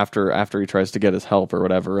 after he tries to get his help or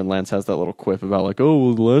whatever, and Lance has that little quip about like, oh,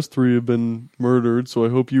 well, the last 3 have been murdered, so I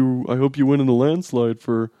hope you win in the landslide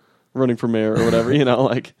for running for mayor or whatever.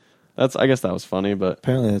 Like I guess that was funny, but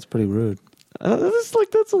apparently that's pretty rude.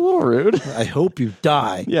 That's a little rude. I hope you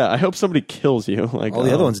die. Yeah, I hope somebody kills you. Like all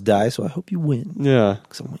the other ones die, so I hope you win. Yeah,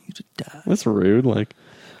 because I want you to die. That's rude. Like,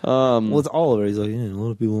 well, it's Oliver. He's like, yeah, a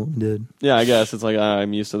lot of people want me dead. Yeah, I guess it's like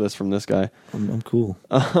I'm used to this from this guy. I'm cool.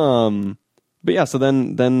 But yeah, so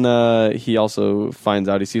then he also finds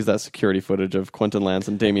out, he sees that security footage of Quentin Lance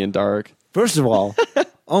and Damien Dark. First of all,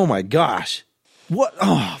 oh my gosh, what?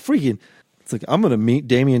 Oh, freaking! It's like, I'm going to meet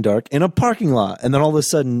Damien Dark in a parking lot, and then all of a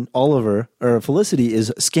sudden, Felicity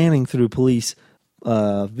is scanning through police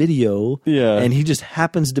video, and he just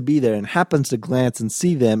happens to be there and happens to glance and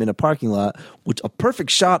see them in a parking lot, which a perfect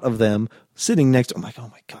shot of them sitting next to. I'm like,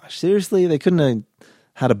 oh my gosh, seriously, they couldn't have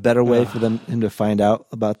had a better way for him to find out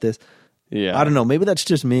about this. Yeah, I don't know. Maybe that's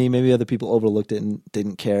just me. Maybe other people overlooked it and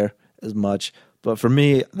didn't care as much. But for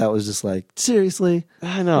me, that was just like, seriously,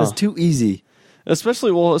 I know, it's too easy. Especially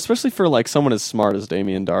for like someone as smart as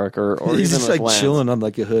Damien Dark, or he's even just like Lance. Chilling on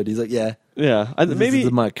like a hood. He's like, yeah. Maybe this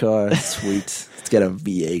is my car. Sweet. It's got a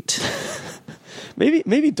V8.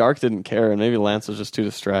 maybe Dark didn't care, and maybe Lance was just too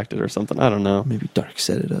distracted or something. I don't know. Maybe Dark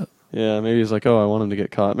set it up. Yeah, maybe he's like, oh, I want him to get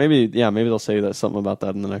caught. Maybe they'll say something about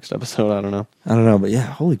that in the next episode. I don't know. But yeah,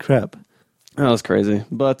 holy crap. That was crazy.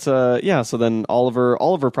 But so then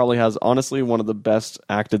Oliver probably has, honestly, one of the best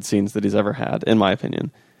acted scenes that he's ever had, in my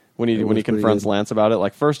opinion. When he confronts Lance about it,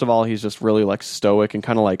 like, first of all, he's just really like stoic and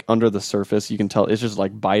kind of like under the surface, you can tell it's just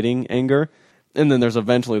like biting anger. And then there's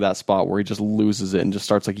eventually that spot where he just loses it and just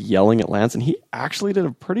starts like yelling at Lance, and he actually did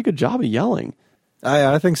a pretty good job of yelling.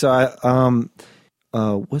 I think so.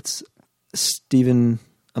 What's Stephen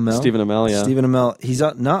Amell? Stephen Amell, yeah. Stephen Amell. He's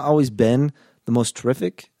not always been the most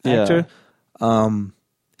terrific actor. Yeah.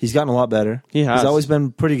 He's gotten a lot better. He's always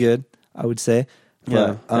been pretty good, I would say.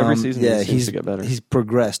 But, every season he seems to get better. He's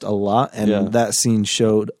progressed a lot, and that scene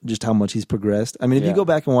showed just how much he's progressed. I mean, if you go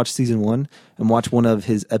back and watch season 1 and watch one of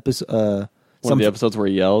his episodes, one of the episodes where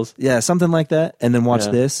he yells, something like that, and then watch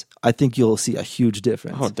this, I think you'll see a huge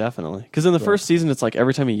difference. Oh, definitely. Because in the first season, it's like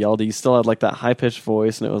every time he yelled, he still had like that high pitched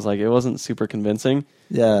voice, and it was like it wasn't super convincing.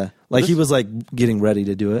 Yeah, like he was like getting ready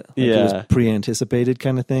to do it. Like it was pre-anticipated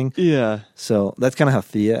kind of thing. Yeah. So that's kind of how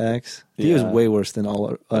Thea acts. Thea's way worse than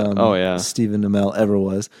Stephen Amell ever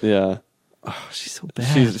was. Yeah. Oh, she's so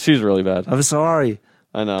bad. She's really bad. I'm sorry.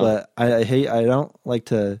 I know. But I don't like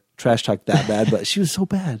to trash talk that bad, but she was so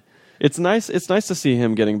bad. It's nice to see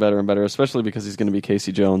him getting better and better, especially because he's going to be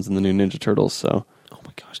Casey Jones in the new Ninja Turtles, so. Oh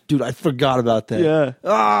my gosh. Dude, I forgot about that. Yeah.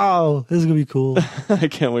 Oh, this is going to be cool. I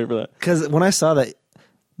can't wait for that. Because when I saw that,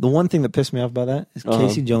 the one thing that pissed me off about that is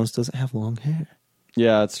Casey Jones doesn't have long hair.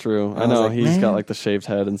 Yeah, it's true. I know, like, he's got like the shaved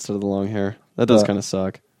head instead of the long hair. That does kind of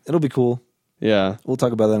suck. It'll be cool. Yeah. We'll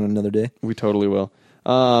talk about that another day. We totally will.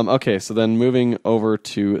 Okay, so then moving over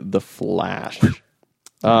to The Flash. Did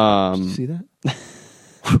you see that?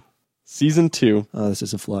 Season 2. Oh, this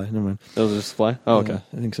is a fly. Never mind. That was just a fly? Oh, okay.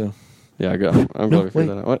 I think so. Yeah, go. I'm glad we figured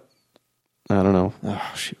that out. What? I don't know.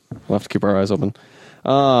 Oh, shoot. We'll have to keep our eyes open.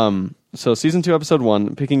 So Season 2, Episode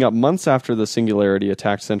 1, picking up months after the Singularity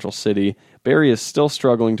attacked Central City, Barry is still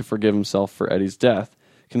struggling to forgive himself for Eddie's death.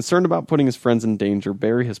 Concerned about putting his friends in danger,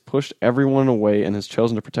 Barry has pushed everyone away and has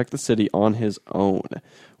chosen to protect the city on his own.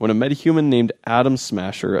 When a metahuman named Atom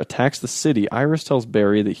Smasher attacks the city, Iris tells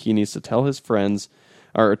Barry that he needs to tell his friends,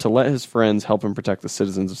 or to let his friends help him protect the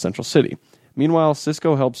citizens of Central City. Meanwhile,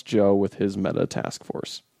 Cisco helps Joe with his meta task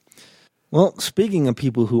force. Well, speaking of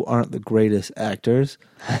people who aren't the greatest actors,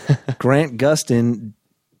 Grant Gustin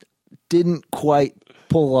didn't quite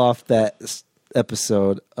pull off that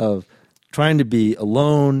episode of trying to be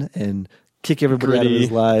alone and kick everybody out of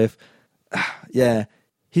his life. Yeah,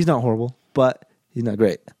 he's not horrible, but he's not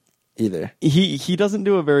great either. He doesn't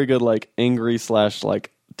do a very good like angry /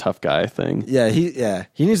 like tough guy thing. Yeah,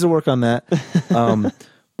 he needs to work on that.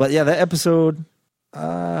 But yeah, that episode,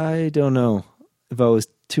 I don't know if I was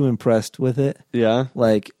too impressed with it. Yeah,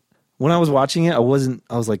 like when I was watching it, I was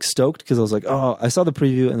like stoked because I was like, oh, I saw the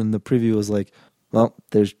preview, and then the preview was like, well,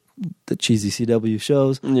 there's the cheesy CW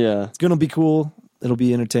shows. Yeah, it's gonna be cool. It'll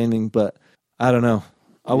be entertaining, but I don't know.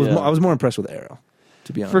 I was more impressed with Arrow,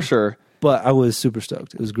 to be honest, for sure. But I was super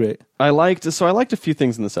stoked. It was great. I liked a few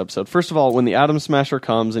things in this episode. First of all, when the Atom Smasher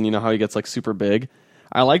comes, and you know how he gets like super big,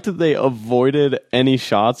 I liked that they avoided any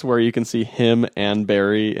shots where you can see him and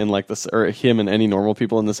Barry in like this, or him and any normal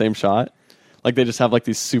people in the same shot. Like they just have like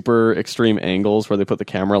these super extreme angles where they put the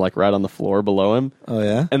camera like right on the floor below him. Oh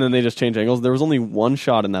yeah, and then they just change angles. There was only one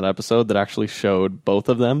shot in that episode that actually showed both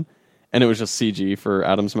of them, and it was just CG for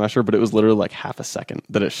Atom Smasher, but it was literally like half a second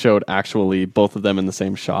that it showed actually both of them in the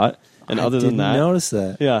same shot. And I didn't notice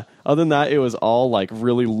that. Yeah. Other than that, it was all like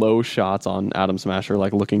really low shots on Atom Smasher,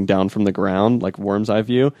 like looking down from the ground, like worm's eye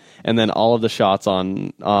view, and then all of the shots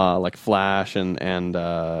on like Flash and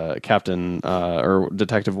Captain or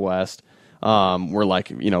Detective West were like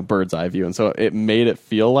bird's eye view, and so it made it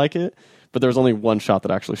feel like it. But there was only one shot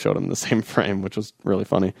that actually showed him in the same frame, which was really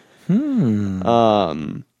funny. But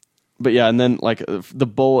yeah, and then like the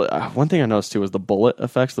bullet. One thing I noticed too was the bullet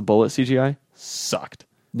effects. The bullet CGI sucked.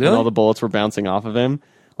 Really? And all the bullets were bouncing off of him.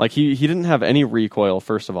 Like he didn't have any recoil,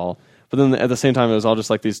 first of all. But then at the same time, it was all just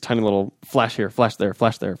like these tiny little flash here, flash there,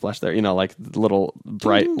 flash there, flash there. Like little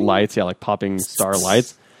bright lights, like popping star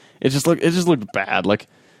lights. It just looked bad. Like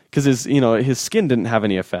because his skin didn't have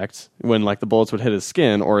any effect when like the bullets would hit his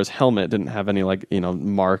skin, or his helmet didn't have any like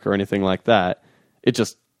mark or anything like that. It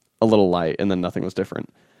just a little light, and then nothing was different.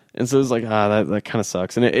 And so it was like that kind of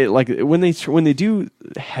sucks. And it like when they do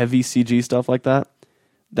heavy CG stuff like that.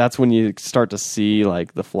 That's when you start to see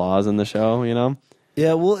like the flaws in the show,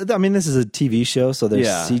 Yeah, well, I mean, this is a TV show, so their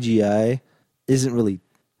CGI isn't really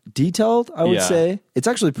detailed. I would say it's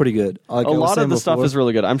actually pretty good. Like a lot of the stuff is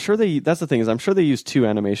really good. I'm sure that's the thing is I'm sure they use 2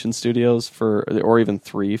 animation studios or even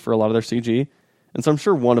 3 for a lot of their CG, and so I'm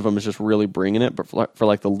sure one of them is just really bringing it. But for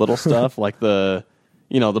like the little stuff, like the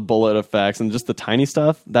the bullet effects and just the tiny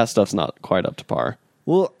stuff, that stuff's not quite up to par.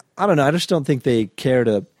 Well, I don't know. I just don't think they care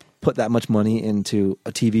to put that much money into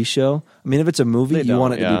a TV show. I mean, if it's a movie, you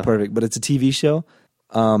want it to be perfect, but it's a TV show.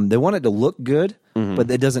 They want it to look good,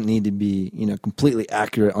 but it doesn't need to be, completely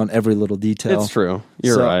accurate on every little detail. It's true.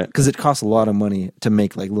 You're right. Because it costs a lot of money to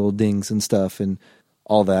make like little dings and stuff and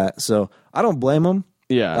all that. So I don't blame them.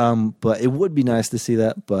 Yeah. But it would be nice to see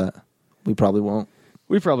that, but we probably won't.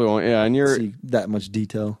 Yeah. And you're see that much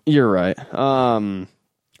detail. You're right.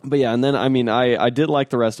 But yeah, and then I mean, I did like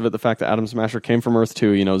the rest of it. The fact that Atom Smasher came from Earth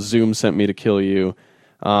 2, Zoom sent me to kill you.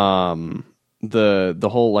 The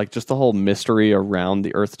whole like just the whole mystery around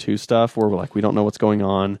the Earth 2 stuff, where we're like we don't know what's going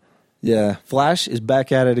on. Yeah, Flash is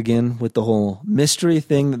back at it again with the whole mystery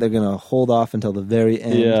thing that they're gonna hold off until the very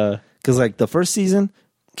end. Yeah, because like the first season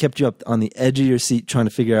kept you up on the edge of your seat trying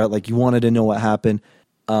to figure out like you wanted to know what happened.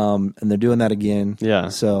 And they're doing that again. Yeah.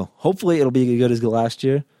 So hopefully it'll be as good as last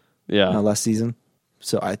year. Yeah, last season.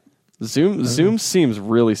 So Zoom seems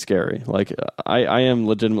really scary. Like I am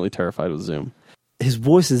legitimately terrified with Zoom. His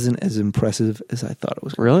voice isn't as impressive as I thought it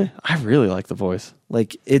was. Really? I really like the voice.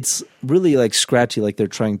 Like it's really like scratchy. Like they're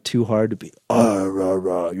trying too hard to be.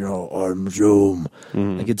 I'm Zoom.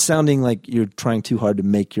 Like it's sounding like you're trying too hard to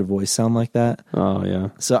make your voice sound like that. Oh yeah.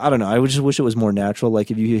 So I don't know. I would just wish it was more natural.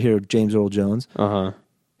 Like if you hear James Earl Jones,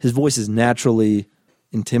 his voice is naturally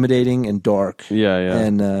intimidating and dark. Yeah,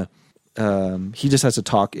 yeah. And he just has to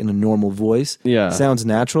talk in a normal voice. Yeah. Sounds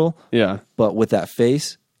natural. Yeah. But with that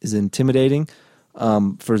face is intimidating.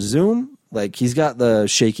 For Zoom, like he's got the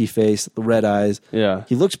shaky face, the red eyes. Yeah.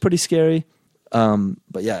 He looks pretty scary.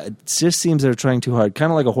 But yeah, it just seems they're trying too hard.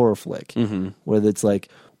 Kind of like a horror flick. Where it's like,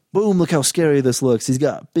 boom, look how scary this looks. He's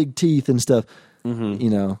got big teeth and stuff.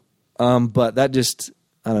 But that just,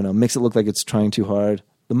 I don't know, makes it look like it's trying too hard.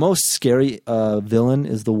 The most scary villain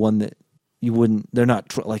is the one that you wouldn't. They're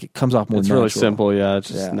not like it comes off more. It's natural. really simple, yeah. It's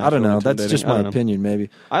just I don't know. That's just my opinion, maybe.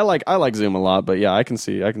 I like Zoom a lot, but yeah, I can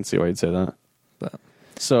see why you'd say that. But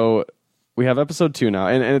so we have episode 2 now,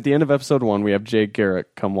 and at the end of episode 1, we have Jay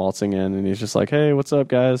Garrick come waltzing in, and he's just like, "Hey, what's up,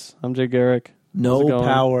 guys? I'm Jay Garrick. No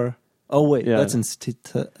power." Oh wait, that's in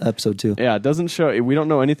episode 2. Yeah, it doesn't show. We don't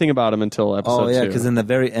know anything about him until episode 2. Oh yeah, because in the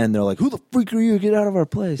very end, they're like, "Who the freak are you? Get out of our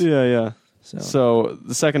place!" Yeah, yeah. So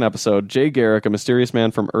the second episode, Jay Garrick, a mysterious man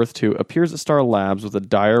from Earth 2, appears at Star Labs with a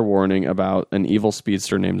dire warning about an evil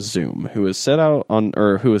speedster named Zoom, who is set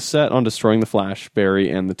on destroying the Flash. Barry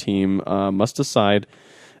and the team must decide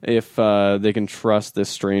if they can trust this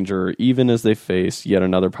stranger, even as they face yet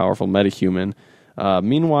another powerful metahuman.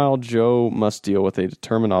 Meanwhile, Joe must deal with a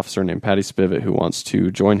determined officer named Patty Spivot, who wants to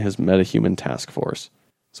join his metahuman task force.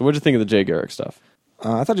 So, what'd you think of the Jay Garrick stuff?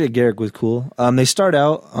 I thought Jay Garrick was cool. They start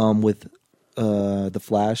out with the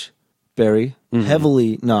Flash, Barry,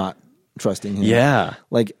 heavily not trusting him. Yeah.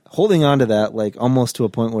 Like holding on to that, like almost to a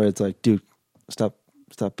point where it's like, dude, stop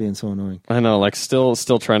being so annoying. I know, like still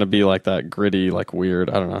trying to be like that gritty, like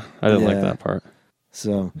weird. I don't know. I didn't like that part.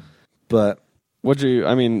 So, but but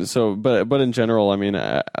in general, I mean,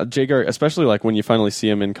 Jay Garrick, especially like when you finally see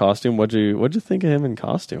him in costume, what'd you think of him in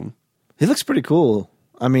costume? He looks pretty cool.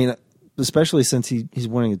 I mean, especially since he's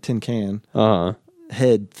wearing a tin can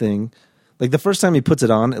head thing. Like the first time he puts it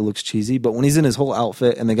on, it looks cheesy, but when he's in his whole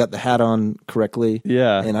outfit and they got the hat on correctly,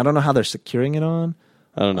 yeah. And I don't know how they're securing it on,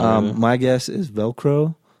 I don't know. My guess is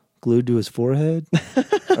Velcro glued to his forehead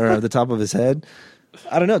or the top of his head.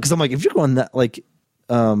 I don't know, because I'm like, if you're going that like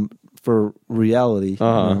for reality,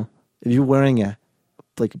 if you're wearing a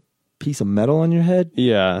piece of metal on your head,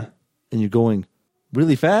 yeah, and you're going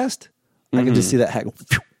really fast, I can just see that hat go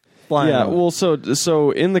flying. Yeah, over. well,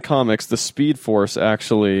 so in the comics, the Speed Force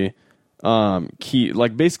actually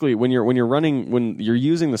basically when you're running, when you're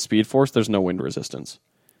using the Speed Force, there's no wind resistance.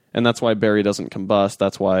 And that's why Barry doesn't combust.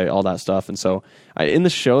 That's why all that stuff. And so in the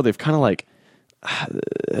show, they've kind of like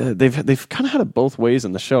they've kind of had it both ways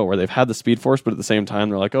in the show, where they've had the Speed Force, but at the same time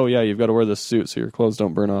they're like, oh yeah, you've got to wear this suit so your clothes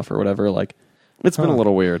don't burn off or whatever. Like, it's been a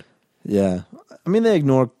little weird. Yeah, I mean, they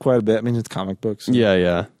ignore quite a bit. I mean, it's comic books. So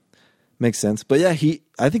Yeah. makes sense. But yeah,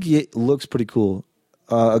 I think he looks pretty cool.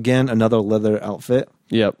 Again, another leather outfit.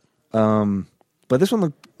 Yep. But this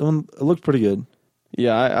one looked pretty good.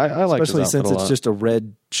 Yeah, I like especially his outfit since a it's lot. just a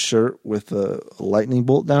red shirt with a lightning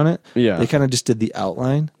bolt down it. Yeah. They kind of just did the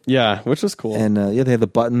outline. Yeah, which is cool. And they had the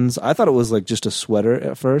buttons. I thought it was like just a sweater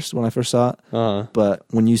at first when I first saw it. But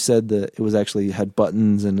when you said that it was actually had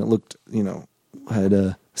buttons and it looked,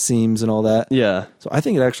 had seams and all that. Yeah. So I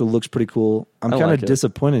think it actually looks pretty cool. I'm kind of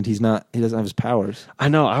disappointed he doesn't have his powers. I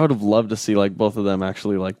know. I would have loved to see like both of them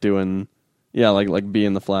actually like doing, like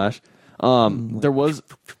being the Flash.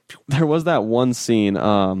 There was that one scene,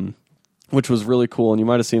 which was really cool, and you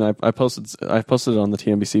might have seen. I posted it on the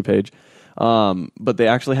TNBC page. But they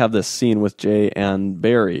actually have this scene with Jay and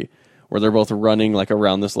Barry where they're both running like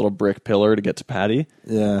around this little brick pillar to get to Patty.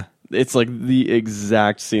 Yeah. It's like the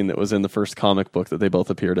exact scene that was in the first comic book that they both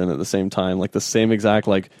appeared in at the same time. Like the same exact,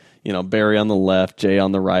 Barry on the left, Jay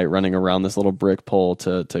on the right, running around this little brick pole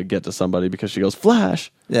to get to somebody because she goes,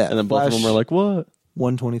 Flash! Yeah. And then both of them are like, what?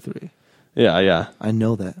 123. Yeah. I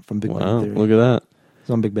know that from Big Bang Theory. Look at that. It's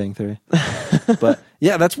on Big Bang Theory. But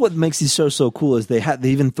yeah, that's what makes these shows so cool is they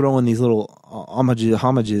even throw in these little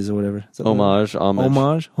homages or whatever.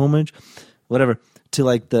 Homage, whatever, to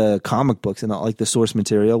like the comic books and like the source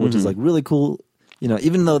material, which is like really cool.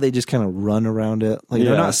 Even though they just kind of run around it, like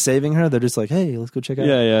they're not saving her, they're just like, hey, let's go check out.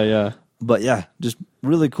 Yeah. But yeah, just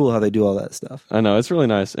really cool how they do all that stuff. I know, it's really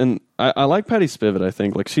nice, and I like Patty Spivot. I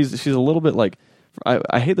think like she's a little bit like.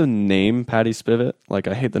 I hate the name Patty Spivot. Like,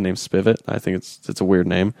 I hate the name Spivot. I think it's a weird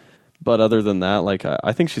name. But other than that, like,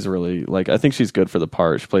 I think she's really, like, I think she's good for the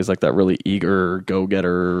part. She plays, like, that really eager,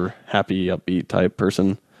 go-getter, happy, upbeat type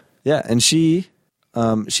person. Yeah, and she's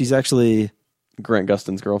actually... Grant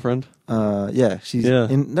Gustin's girlfriend? Yeah, she's... Yeah.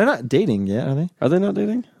 They're not dating yet, are they? Are they not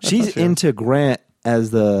dating? She's into Grant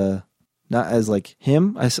as not as, like,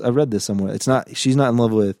 him. I read this somewhere. She's not in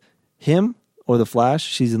love with him or the Flash.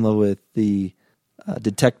 She's in love with the...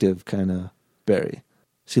 detective kind of Barry.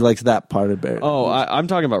 She likes that part of Barry. Oh, I'm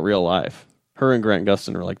talking about real life. Her and Grant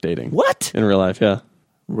Gustin are like dating. What? In real life, yeah.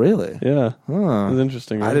 Really? Yeah. Huh. It was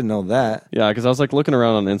interesting. Right? I didn't know that. Yeah, because I was like looking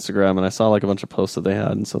around on Instagram and I saw like a bunch of posts that they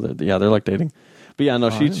had, and so they're like dating. But yeah,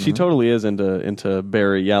 no, she totally is into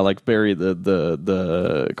Barry. Yeah, like Barry,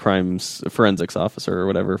 the crimes forensics officer or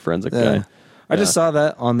whatever, forensic guy. I just saw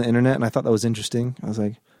that on the internet and I thought that was interesting. I was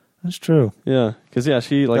like, that's true. Yeah, because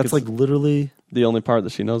she like that's like literally the only part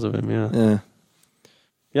that she knows of him. Yeah.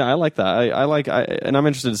 Yeah, I like that. And I'm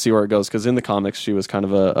interested to see where it goes because in the comics she was kind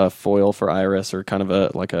of a foil for Iris, or kind of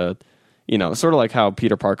a sort of like how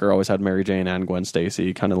Peter Parker always had Mary Jane and Gwen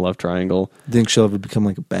Stacy, kind of love triangle. Think she'll ever become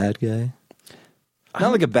like a bad guy?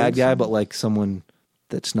 Not like a bad guy, but like someone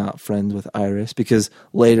that's not friends with Iris. Because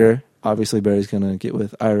later, obviously, Barry's gonna get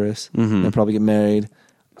with Iris and probably get married,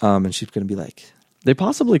 and she's gonna be like. They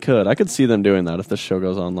possibly could. I could see them doing that if this show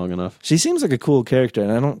goes on long enough. She seems like a cool character,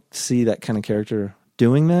 and I don't see that kind of character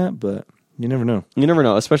doing that, but you never know. You never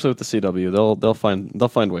know, especially with the CW. They'll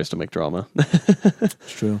find ways to make drama.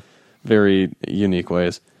 It's true. Very unique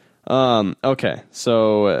ways. Okay,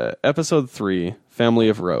 so episode 3, Family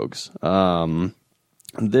of Rogues.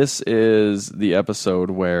 This is the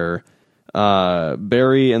episode where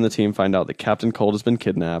Barry and the team find out that Captain Cold has been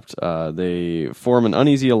kidnapped. They form an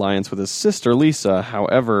uneasy alliance with his sister, Lisa.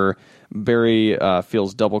 However, Barry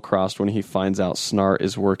feels double-crossed when he finds out Snart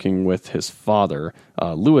is working with his father,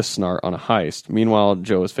 Louis Snart, on a heist. Meanwhile,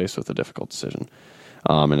 Joe is faced with a difficult decision.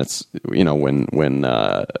 And it's, when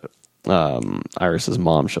Iris's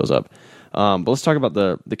mom shows up. But let's talk about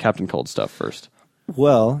the Captain Cold stuff first.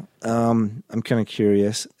 Well, I'm kind of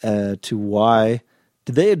curious to why...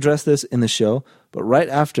 Did they address this in the show? But right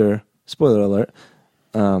after, spoiler alert,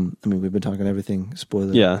 we've been talking everything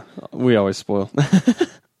spoiler. Yeah, we always spoil.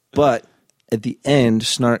 But at the end,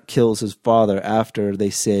 Snart kills his father after they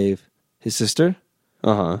save his sister.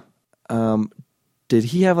 Uh-huh. Did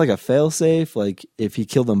he have like a failsafe? Like if he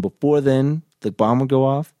killed them before then, the bomb would go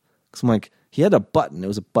off. Because I'm like, he had a button. It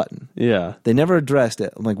was a button. Yeah. They never addressed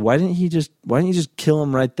it. I'm like, why didn't you just kill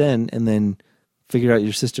him right then and then figure out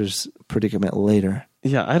your sister's predicament later?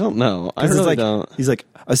 Yeah, I don't know. I really don't. He's like,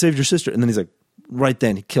 I saved your sister. And then he's like, right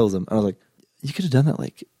then he kills him. And I was like, you could have done that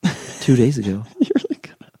like 2 days ago. You really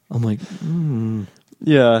could have. I'm like,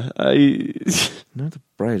 Yeah, not the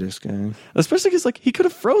brightest guy. especially because like he could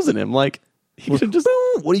have frozen him. Like he could have just.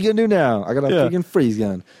 What are you gonna do now? I got a freaking freeze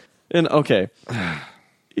gun. And okay,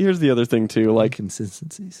 here's the other thing too. Like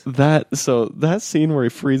Inconsistencies. that scene where he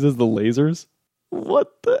freezes the lasers.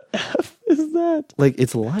 What the f is that? Like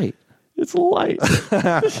it's light. It's light.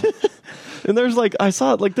 And there's like I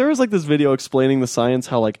saw it. Like there was like this video explaining the science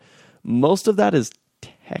how like most of that is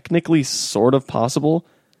technically sort of possible.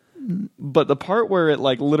 But the part where it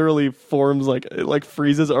like literally forms like it like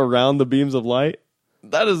freezes around the beams of light,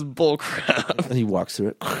 that is bullcrap. And he walks through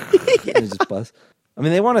it. And he just busts. I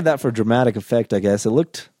mean, they wanted that for dramatic effect, I guess. It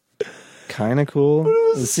looked kind of cool.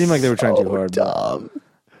 It seemed like they were trying too hard. Dumb.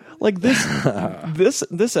 Like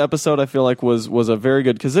this episode, I feel like was a very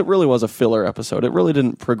good because it really was a filler episode. It really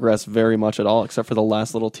didn't progress very much at all, except for the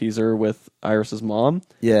last little teaser with Iris's mom.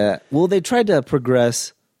 Yeah. Well, they tried to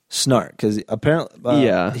progress Snart because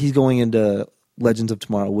apparently he's going into Legends of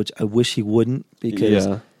Tomorrow, which I wish he wouldn't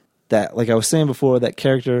because that, like I was saying before, that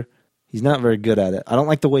character, he's not very good at it. I don't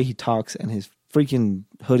like the way he talks, and his freaking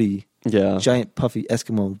hoodie, giant puffy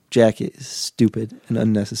Eskimo jacket is stupid and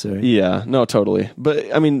unnecessary. Yeah, no, totally.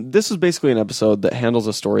 But I mean, this is basically an episode that handles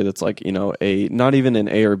a story that's like, you know, not even an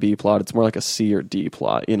A or B plot. It's more like a C or D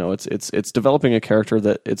plot. You know, it's developing a character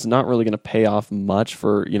that it's not really going to pay off much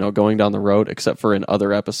for, you know, going down the road, except for in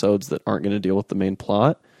other episodes that aren't going to deal with the main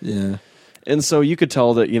plot. Yeah. And so you could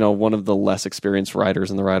tell that, you know, one of the less experienced writers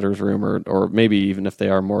in the writer's room, or maybe even if they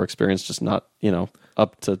are more experienced, just not, you know,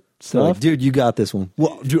 up to stuff. Like, dude, you got this one.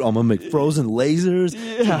 Well, dude, I'm going to make frozen lasers.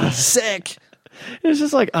 Yeah. Sick. It's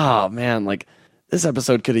just like, oh, man, like, this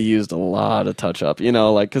episode could have used a lot of touch-up, you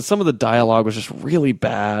know, like, because some of the dialogue was just really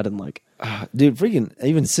bad, and like... dude, freaking,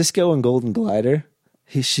 even Cisco and Golden Glider,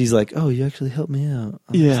 she's like, oh, you actually helped me out.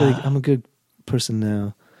 I'm a good person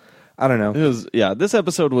now. I don't know. This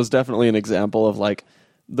episode was definitely an example of, like,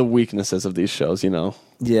 the weaknesses of these shows, you know?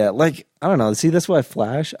 Yeah, like, I don't know. See, that's why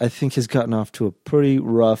Flash, I think, has gotten off to a pretty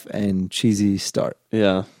rough and cheesy start.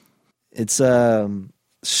 Yeah. It's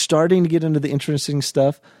starting to get into the interesting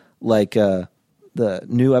stuff, like the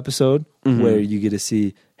new episode where you get to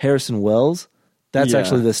see Harrison Wells. That's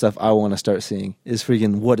actually the stuff I want to start seeing, is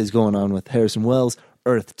freaking what is going on with Harrison Wells,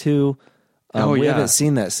 Earth 2. We haven't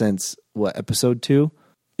seen that since, episode 2?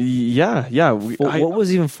 Yeah. What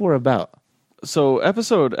was even 4 about? So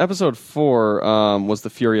episode 4 was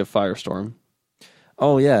the Fury of Firestorm.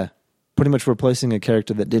 Oh yeah, pretty much replacing a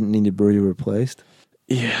character that didn't need to be replaced.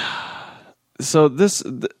 Yeah. So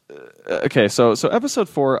so episode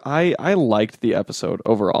 4, I liked the episode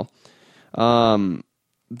overall.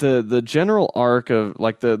 The general arc of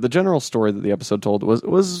like the general story that the episode told it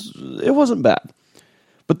wasn't bad,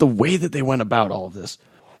 but the way that they went about all of this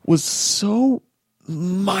was so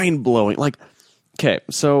mind blowing. Like, okay,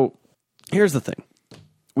 so here's the thing.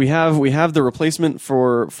 We have the replacement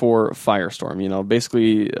for Firestorm. You know,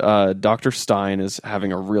 basically, Dr. Stein is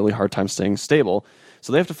having a really hard time staying stable,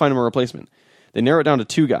 so they have to find him a replacement. They narrow it down to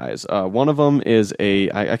 2 guys. One of them is I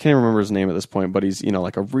can't even remember his name at this point, but he's, you know,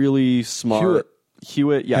 like a really smart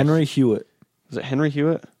Hewitt. Yeah, Henry Hewitt. Is it Henry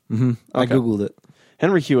Hewitt? Mm-hmm. Okay. I googled it.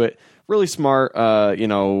 Henry Hewitt, really smart, you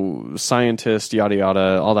know, scientist, yada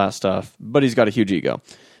yada, all that stuff. But he's got a huge ego.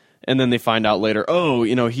 And then they find out later, oh,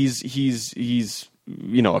 you know, he's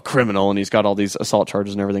you know, a criminal, and he's got all these assault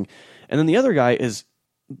charges and everything. And then the other guy is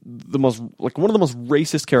one of the most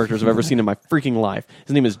racist characters I've ever seen in my freaking life.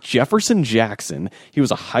 His name is Jefferson Jackson. He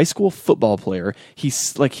was a high school football player. He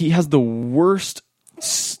has the worst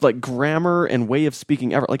like grammar and way of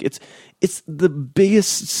speaking ever. Like it's the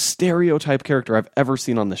biggest stereotype character I've ever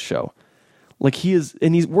seen on this show. Like he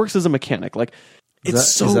works as a mechanic. Like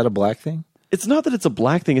is that a black thing? It's not that it's a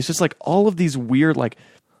black thing. It's just like all of these weird like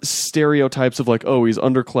stereotypes of like, oh, he's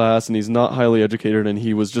underclass and he's not highly educated and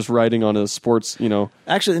he was just riding on a sports, you know.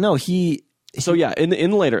 Actually, no, So yeah,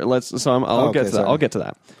 in later, I'll get to that. I'll get to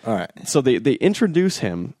that. All right. So they introduce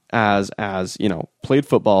him as you know, played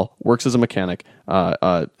football, works as a mechanic, has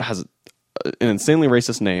an insanely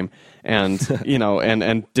racist name, and you know,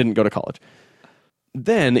 and didn't go to college.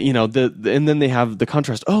 then, and then they have the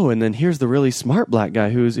contrast. Oh, and then here's the really smart black guy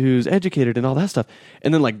who's educated and all that stuff.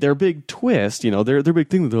 And then like their big twist, their big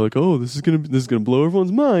thing that they're like, oh, this is gonna blow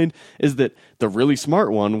everyone's mind, is that the really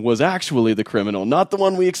smart one was actually the criminal, not the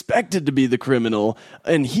one we expected to be the criminal.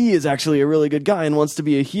 And he is actually a really good guy and wants to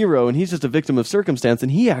be a hero, and he's just a victim of circumstance,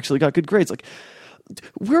 and he actually got good grades. Like,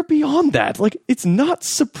 we're beyond that. Like, it's not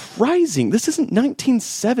surprising. This isn't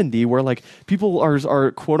 1970 where like people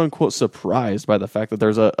are quote unquote surprised by the fact that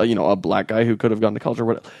there's a black guy who could have gone to college or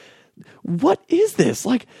what. What is this?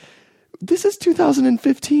 Like, this is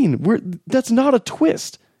 2015. That's not a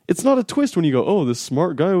twist. It's not a twist when you go, oh, this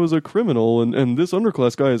smart guy was a criminal and this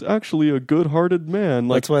underclass guy is actually a good-hearted man.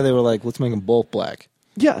 Like, that's why they were like, let's make them both black.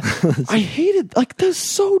 Yeah. I hated, like, that's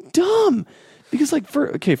so dumb. Because like,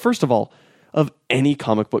 first of all, of any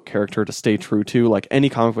comic book character to stay true to, like any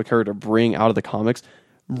comic book character to bring out of the comics,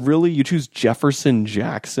 really, you choose Jefferson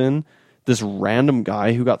Jackson, this random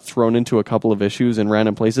guy who got thrown into a couple of issues in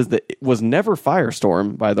random places that was never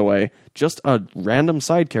Firestorm, by the way, just a random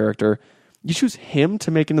side character. You choose him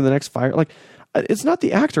to make into the next Fire. Like, it's not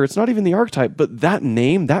the actor, it's not even the archetype, but that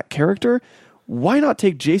name, that character, why not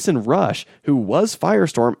take Jason Rush, who was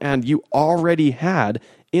Firestorm and you already had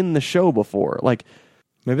in the show before? Like,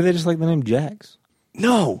 maybe they just like the name Jax.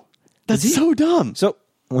 No, that's so dumb. So,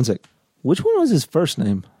 one sec. Which one was his first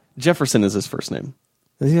name? Jefferson is his first name.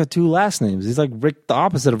 He's got two last names. He's like Rick, the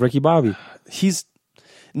opposite of Ricky Bobby. He's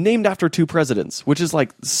named after two presidents, which is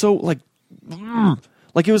like so like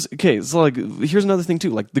it was okay. So like, here's another thing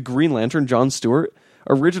too. Like the Green Lantern, John Stewart,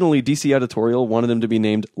 originally DC editorial wanted him to be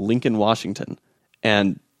named Lincoln Washington,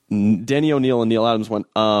 and Danny O'Neill and Neil Adams went,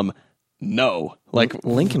 no, like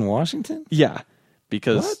Lincoln Washington, yeah.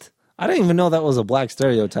 Because what? I didn't even know that was a black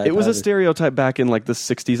stereotype. It was a stereotype back in like the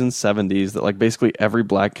 60s and 70s that like basically every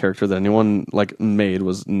black character that anyone like made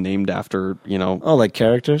was named after, Oh, like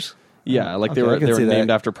characters? Yeah, like Okay, they were named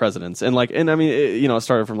that. after presidents. And like, and I mean, it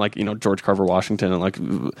started from like, George Carver Washington and like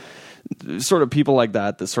sort of people like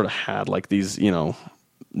that sort of had like these,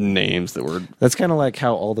 names that were. That's kind of like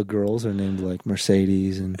how all the girls are named like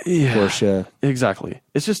Mercedes and Porsche. Exactly.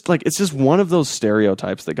 It's just one of those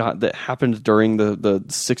stereotypes that happened during the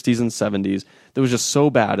 60s and 70s that was just so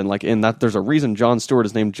bad, and like in that there's a reason John Stewart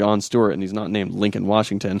is named John Stewart and he's not named Lincoln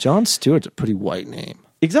Washington. John Stewart's a pretty white name.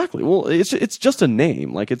 Exactly. Well, it's just a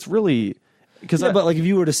name. Like, it's really. But like if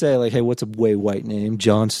you were to say like, hey, what's a way white name?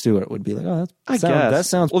 John Stewart would be like, oh, that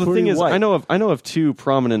sounds. Well, the pretty thing is, white. I know of two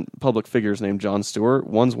prominent public figures named John Stewart.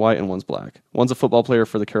 One's white and one's black. One's a football player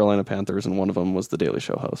for the Carolina Panthers, and one of them was the Daily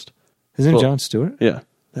Show host. His name John Stewart. Yeah,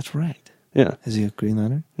 that's right. Yeah, is he a Green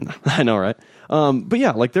Lantern? No, I know, right? But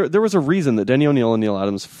yeah, like there was a reason that Denny O'Neill and Neil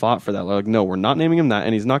Adams fought for that. Like, no, we're not naming him that,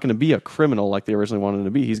 and he's not going to be a criminal like they originally wanted him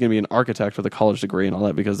to be. He's going to be an architect with a college degree and all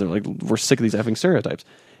that, because they're like, we're sick of these effing stereotypes.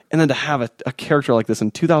 And then to have a character like this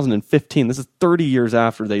in 2015, this is 30 years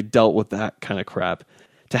after they dealt with that kind of crap,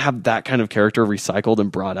 to have that kind of character recycled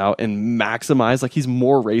and brought out and maximized, like he's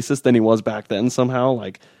more racist than he was back then somehow,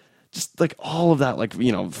 like just like all of that, like,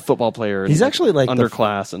 football player. He's actually like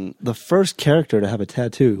underclass and the first character to have a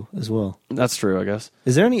tattoo as well. That's true, I guess.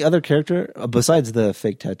 Is there any other character besides the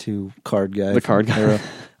fake tattoo card guy? The card guy.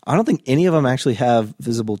 I don't think any of them actually have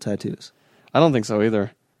visible tattoos. I don't think so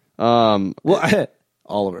either.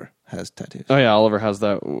 Oliver has tattoos. Oh yeah, Oliver has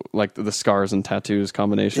that, like the scars and tattoos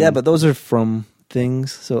combination. Yeah, but those are from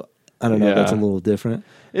things, so I don't know. Yeah. That's a little different.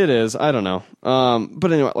 It is. I don't know.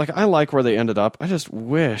 But anyway, like I like where they ended up. I just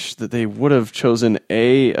wish that they would have chosen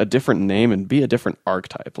a different name and B, a different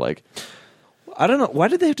archetype. Like, I don't know. Why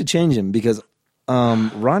did they have to change him? Because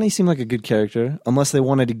Ronnie seemed like a good character, unless they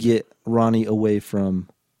wanted to get Ronnie away from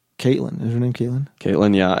Caitlin. Is her name Caitlin?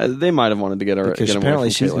 Caitlin, yeah. They might have wanted to get her. Because get him apparently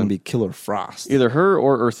away from she's Caitlin. going to be Killer Frost. Either her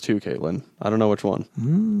or Earth 2 Caitlin. I don't know which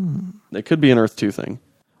one. It could be an Earth 2 thing.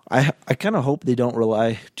 I kind of hope they don't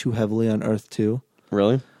rely too heavily on Earth 2.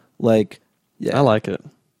 Really? Like, yeah. I like it.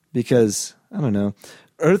 Because, I don't know.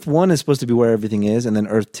 Earth 1 is supposed to be where everything is, and then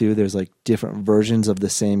Earth 2, there's like different versions of the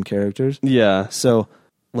same characters. Yeah. So,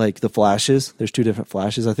 like the Flashes, there's two different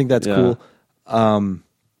Flashes. I think that's cool.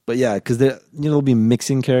 But yeah, because they'll be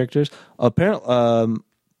mixing characters. Apparently,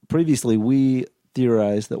 previously we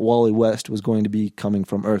theorized that Wally West was going to be coming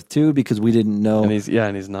from Earth 2 because we didn't know. And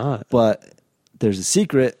he's not. But there's a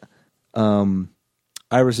secret.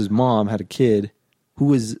 Iris's mom had a kid who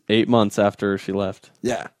was 8 months after she left.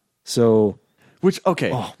 Yeah. So,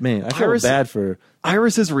 okay. Oh man, I feel bad for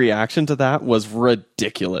Iris's reaction to that was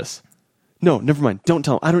ridiculous. No, never mind. Don't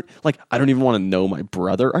tell him. I don't even want to know my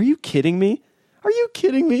brother. Are you kidding me? Are you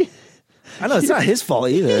kidding me? I know it's not his fault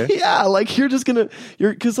either. Yeah, like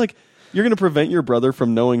because like You're going to prevent your brother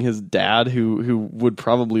from knowing his dad, who would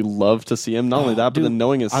probably love to see him. Not only that, but then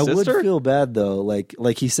knowing his sister. I would feel bad though.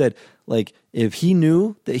 Like he said, like if he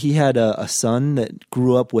knew that he had a son that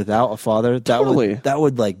grew up without a father, that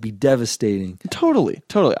would like be devastating. Totally.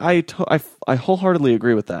 I wholeheartedly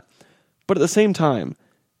agree with that. But at the same time,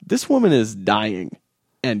 this woman is dying,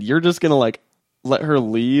 and you're just going to like let her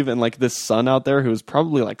leave, and like this son out there who's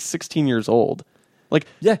probably like 16 years old. Like,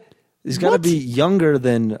 yeah. He's got to be younger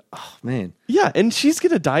than, oh man. Yeah, and she's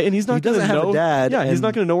going to die, and he's not going to know. He doesn't have a dad. Yeah, he's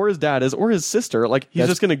not going to know where his dad is or his sister. Like, he's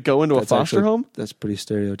just going to go into a foster home. That's pretty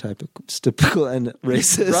typical and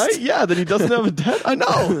racist. Right? Yeah, that he doesn't have a dad. I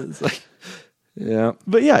know. It's like, yeah.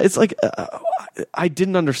 But yeah, it's like, I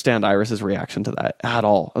didn't understand Iris's reaction to that at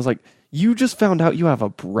all. I was like, you just found out you have a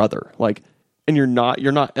brother. Like, and you're not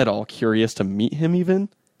at all curious to meet him even.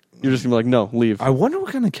 You're just going to be like, no, leave. I wonder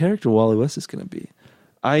what kind of character Wally West is going to be.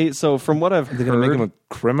 So from what I've heard, they're going to make him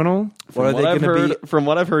a criminal. From what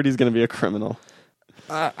I've heard, he's going to be a criminal.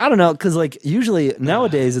 I don't know, because like usually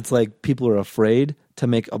nowadays it's like people are afraid to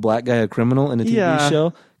make a black guy a criminal in a TV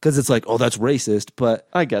show because it's like, oh, that's racist. But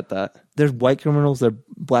I get that. There's white criminals, there's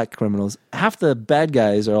black criminals. Half the bad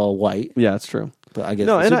guys are all white. Yeah, it's true. But I guess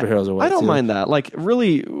the superheroes are white. I don't too. mind that. Like,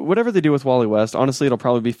 really, whatever they do with Wally West, honestly, it'll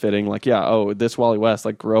probably be fitting. Like, yeah, this Wally West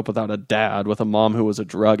like grew up without a dad, with a mom who was a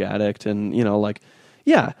drug addict, and like,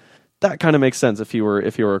 yeah. That kind of makes sense if he were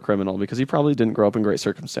a criminal, because he probably didn't grow up in great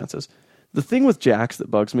circumstances. The thing with Jax that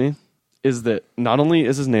bugs me is that not only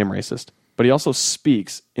is his name racist, but he also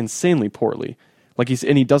speaks insanely poorly. Like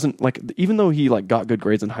he doesn't, like, even though he like got good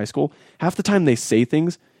grades in high school, half the time they say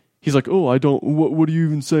things, he's like, oh, I don't, what are you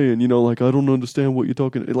even saying? Like, I don't understand what you're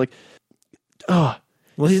talking. Like, well,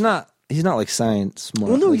 he's not like science smart.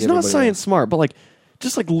 Well, no, like he's not science smart, but like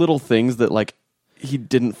just like little things that like he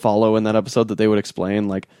didn't follow in that episode that they would explain,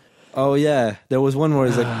 like. Oh, yeah. There was one where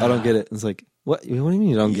he's like, I don't get it. It's like, what do you mean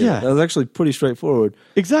you don't get it? That was actually pretty straightforward.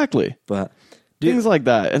 Exactly. But things like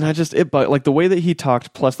that. And like the way that he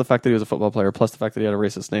talked, plus the fact that he was a football player, plus the fact that he had a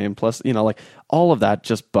racist name, plus, like all of that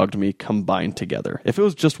just bugged me combined together. If it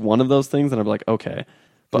was just one of those things, then I'd be like, okay.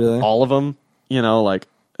 But all of them, like,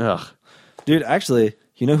 ugh. Dude, actually,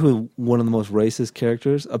 you know who one of the most racist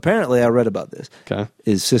characters, apparently I read about this,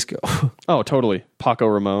 is Cisco. Oh, totally. Paco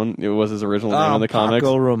Ramon. It was his original name in the comics.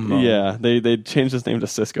 Paco Ramon. Yeah, they changed his name to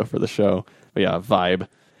Cisco for the show. But yeah, Vibe.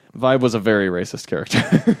 Vibe was a very racist character.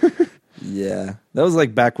 Yeah. That was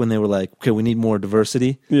like back when they were like, okay, we need more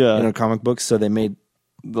diversity in our comic books, so they made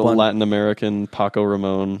the Latin American Paco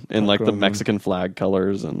Ramon in like the Mexican flag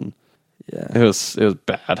colors, and it was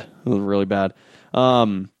bad. It was really bad.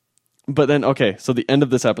 But then, okay, so the end of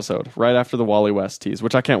this episode, right after the Wally West tease,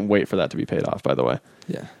 which I can't wait for that to be paid off, by the way.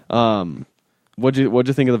 Yeah. What'd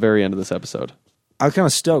you think of the very end of this episode? I was kind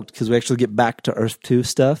of stoked because we actually get back to Earth 2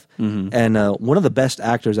 stuff. Mm-hmm. And one of the best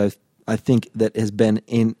actors I think that has been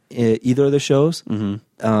in either of the shows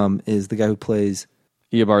is the guy who plays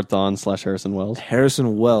Eobard Thawne / Harrison Wells.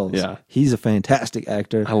 Harrison Wells. Yeah. He's a fantastic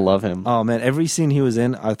actor. I love him. Oh, man. Every scene he was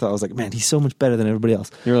in, I was like, man, he's so much better than everybody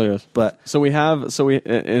else. He really is. But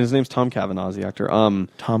and his name's Tom Cavanaugh, is the actor.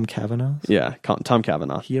 Tom Cavanaugh? Yeah, Tom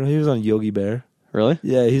Cavanaugh. He was on Yogi Bear. Really?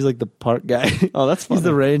 Yeah, he's like the park guy. Oh, that's funny. He's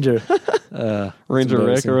the ranger. Ranger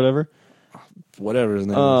Rick or whatever. Whatever his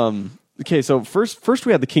name is. Okay, so first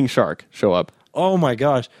we had the King Shark show up. Oh my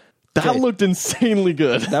gosh. That looked insanely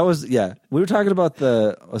good. That was, We were talking about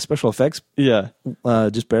the special effects. Yeah.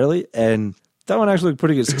 Just barely. And that one actually looked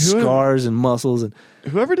pretty good. Scars and muscles. And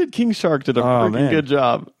whoever did King Shark did a freaking good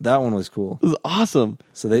job. That one was cool. It was awesome.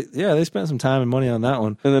 So they spent some time and money on that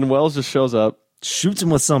one. And then Wells just shows up. Shoots him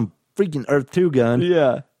with some freaking Earth 2 gun.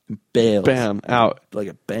 Yeah. And bails. Bam. Out. Like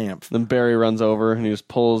a bamf. Then Barry runs over and he just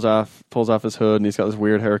pulls off his hood, and he's got this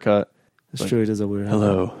weird haircut. It's true, he does a weird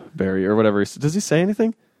Hello, Barry, or whatever. Does he say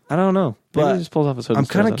anything? I don't know. Maybe But he just pulls off his hood. I'm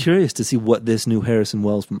kind of curious to see what this new Harrison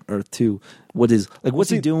Wells from Earth 2, what's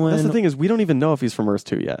he doing? That's the thing, is we don't even know if he's from Earth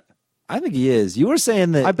 2 yet. I think he is. You were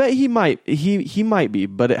saying that. I bet he might. He might be,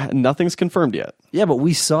 but nothing's confirmed yet. Yeah, but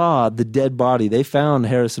we saw the dead body. They found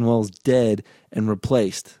Harrison Wells dead and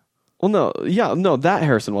replaced. Well, no, that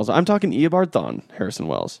Harrison Wells. I'm talking Eobard Thawne, Harrison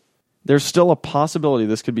Wells. There's still a possibility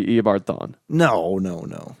this could be Eobard Thawne. No.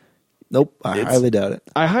 Nope, I highly doubt it.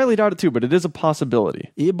 I highly doubt it too, but it is a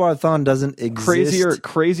possibility. Eobard Thawne doesn't exist.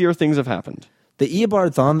 Crazier things have happened. The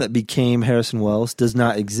Eobard Thawne that became Harrison Wells does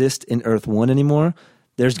not exist in Earth 1 anymore.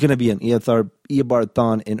 There's going to be an Eobard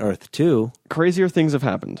Thawne in Earth 2. Crazier things have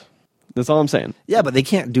happened. That's all I'm saying. Yeah, but they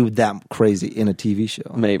can't do that crazy in a TV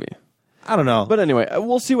show. Maybe. I don't know. But anyway,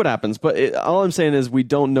 we'll see what happens. But all I'm saying is we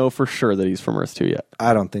don't know for sure that he's from Earth 2 yet.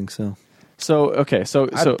 I don't think so. So, okay. So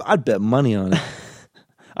I'd bet money on it.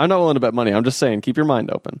 I'm not willing to bet money. I'm just saying, keep your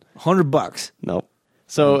mind open. $100. Nope.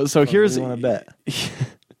 So here's What do you want to bet?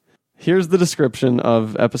 here's the description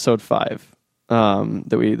of episode 5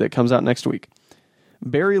 that comes out next week.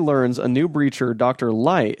 Barry learns a new breacher, Dr.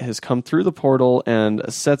 Light, has come through the portal and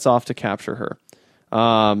sets off to capture her.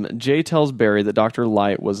 Jay tells Barry that Dr.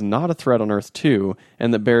 Light was not a threat on Earth 2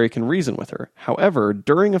 and that Barry can reason with her. However,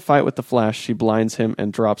 during a fight with the Flash, she blinds him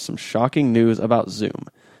and drops some shocking news about Zoom.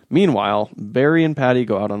 Meanwhile, Barry and Patty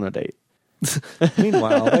go out on a date.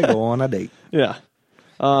 Meanwhile, they go on a date. Yeah.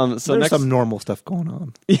 So There's some normal stuff going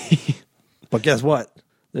on. But guess what?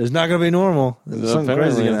 There's not going to be normal. There's something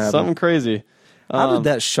crazy going to happen. Something crazy. How did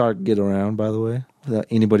that shark get around, by the way, without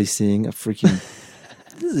anybody seeing a freaking...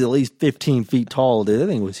 This is at least 15 feet tall, dude. That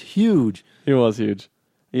thing was huge. It was huge.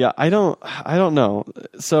 Yeah, I don't know.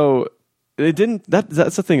 So it didn't.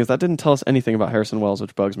 That's the thing, is that didn't tell us anything about Harrison Wells,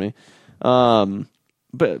 which bugs me.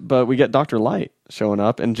 But we get Dr. Light showing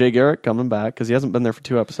up and Jay Garrick coming back because he hasn't been there for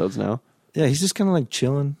 2 episodes now. Yeah, he's just kind of like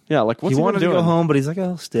chilling. Yeah, like what's he wanted doing? To go home, but he's like,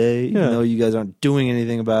 I'll stay, even though you guys aren't doing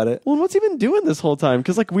anything about it. Well, what's he been doing this whole time?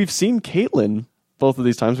 Because like we've seen Caitlin both of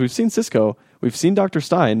these times. We've seen Cisco. We've seen Dr.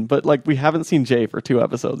 Stein, but like we haven't seen Jay for 2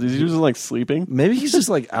 episodes. He's usually like sleeping. Maybe he's just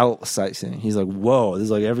like out sightseeing. He's like, whoa, this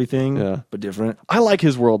is like everything, but different. I like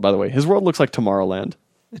his world, by the way. His world looks like Tomorrowland.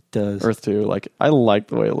 It does. Earth 2. Like I like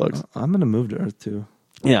the way it looks. I'm gonna move to Earth 2.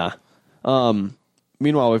 Yeah.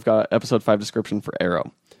 Meanwhile, we've got episode 5 description for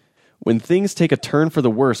Arrow. When things take a turn for the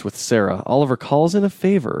worse with Sarah, Oliver calls in a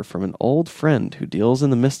favor from an old friend who deals in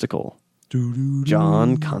the mystical,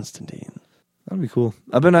 John Constantine. That'd be cool.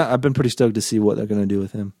 I've been pretty stoked to see what they're going to do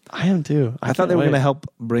with him. I am too. I thought they were going to help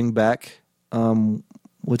bring back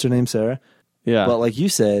what's her name, Sarah. Yeah. But like you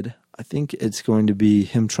said, I think it's going to be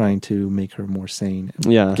him trying to make her more sane.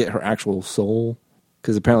 And get her actual soul,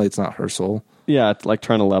 because apparently it's not her soul. Yeah, like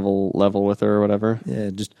trying to level with her or whatever. Yeah,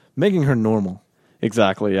 just making her normal.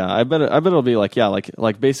 Exactly. Yeah, I bet it'll be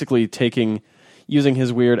like basically using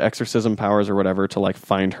his weird exorcism powers or whatever to like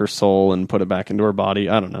find her soul and put it back into her body.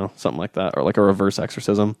 I don't know, something like that, or like a reverse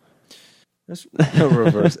exorcism. That's a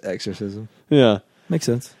reverse exorcism. Yeah, makes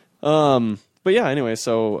sense. But yeah, anyway,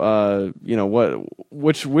 so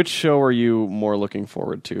which show are you more looking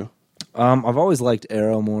forward to? I've always liked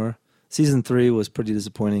Arrow more. Season 3 was pretty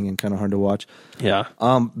disappointing and kind of hard to watch. Yeah.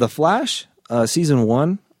 The Flash, season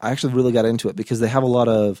 1, I actually really got into it because they have a lot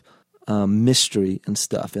of mystery and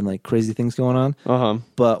stuff and like crazy things going on. Uh-huh.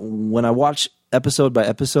 But when I watch episode by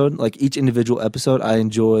episode, like each individual episode, I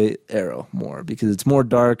enjoy Arrow more because it's more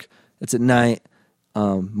dark. It's at night,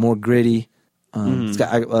 more gritty. It's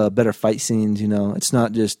got better fight scenes. It's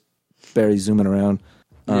not just Barry zooming around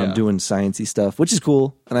doing sciencey stuff, which is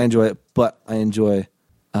cool and I enjoy it. But I enjoy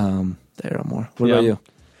the Arrow more. What about you?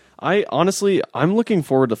 I'm looking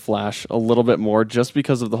forward to Flash a little bit more just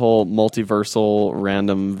because of the whole multiversal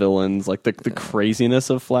random villains, like the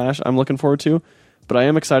craziness of Flash I'm looking forward to. But I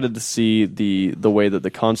am excited to see the way that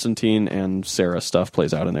the Constantine and Sarah stuff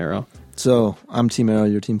plays out in Arrow. So I'm Team Arrow,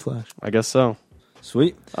 you're Team Flash. I guess so.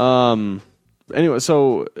 Sweet. Anyway,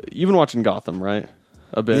 so you've been watching Gotham, right?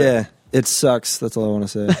 A bit. Yeah, it sucks. That's all I want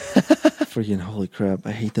to say. Freaking holy crap.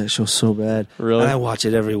 I hate that show so bad. Really? And I watch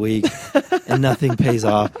it every week and nothing pays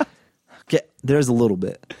off. There's a little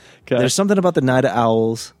bit. Okay. There's something about the Night of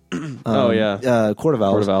Owls. Court of Owls. Court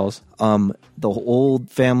of Owls. The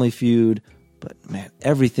old family feud. But man,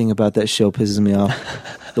 everything about that show pisses me off.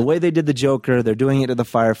 The way they did the Joker, they're doing it to the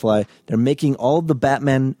Firefly. They're making all the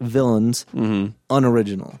Batman villains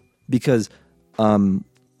unoriginal. Because,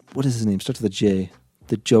 what is his name? Starts with a J.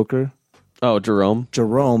 The Joker. Oh, Jerome.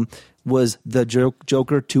 Jerome was the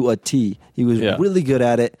Joker to a T. He was really good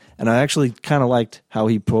at it, and I actually kind of liked how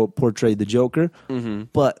he portrayed the Joker. Mm-hmm.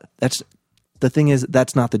 But the thing is,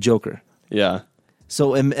 that's not the Joker. Yeah.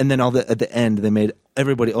 So and then at the end, they made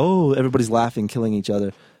everybody's laughing, killing each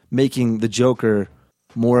other, making the Joker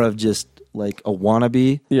more of just like a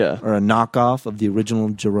wannabe or a knockoff of the original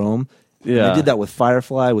Jerome. Yeah. And they did that with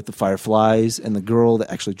Firefly, with the Fireflies, and the girl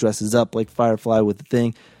that actually dresses up like Firefly with the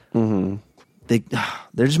thing. Mm-hmm.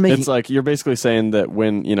 They're just making. It's like you're basically saying that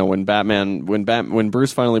when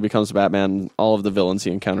Bruce finally becomes Batman, all of the villains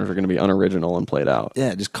he encounters are going to be unoriginal and played out.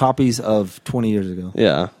 Yeah, just copies of 20 years ago.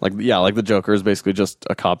 Yeah, like the Joker is basically just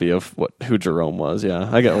a copy of who Jerome was. Yeah,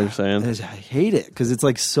 I get what you're saying. I hate it because it's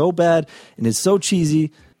like so bad and it's so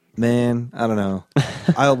cheesy. Man, I don't know.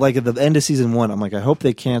 I like at the end of season 1, I'm like, I hope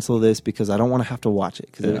they cancel this because I don't want to have to watch it.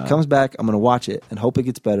 Because if it comes back, I'm going to watch it and hope it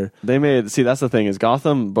gets better. That's the thing is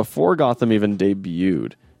before Gotham even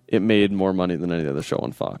debuted, it made more money than any other show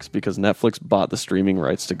on Fox because Netflix bought the streaming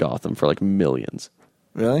rights to Gotham for like millions.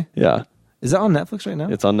 Really? Yeah. Is that on Netflix right now?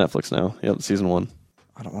 It's on Netflix now. Yep, season 1.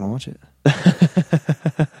 I don't want to watch it.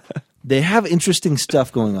 They have interesting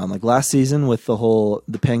stuff going on. Like last season with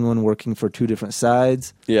the Penguin working for two different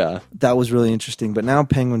sides. Yeah. That was really interesting. But now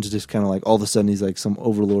Penguin's just kind of like, all of a sudden he's like some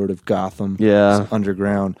overlord of Gotham. Yeah.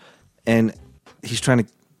 Underground. And he's trying to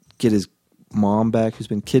get his mom back, who's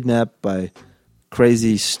been kidnapped by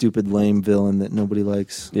crazy, stupid, lame villain that nobody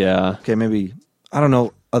likes. Yeah. Okay, maybe, I don't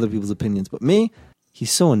know other people's opinions, but me,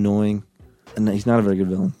 he's so annoying, and he's not a very good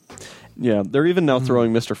villain. Yeah, they're even now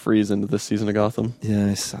throwing Mr. Freeze into this season of Gotham. Yeah,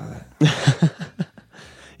 I saw that.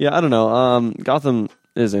 Yeah, I don't know. Gotham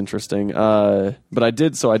is interesting. But I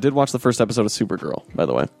did watch the first episode of Supergirl, by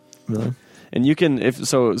the way. Really? And you can,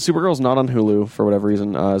 Supergirl's not on Hulu for whatever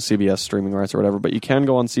reason, CBS streaming rights or whatever, but you can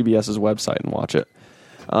go on CBS's website and watch it.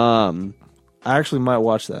 I actually might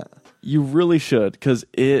watch that. You really should, because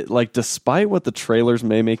it, like, despite what the trailers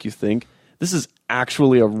may make you think, this is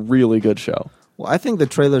actually a really good show. Well, I think the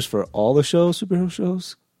trailers for all the superhero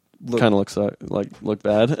shows, kind of look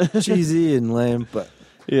bad, cheesy and lame. But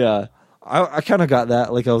yeah, I kind of got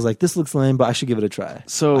that. Like I was like, this looks lame, but I should give it a try.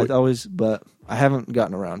 So but I haven't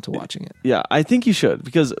gotten around to watching it. Yeah, I think you should,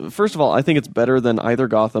 because first of all, I think it's better than either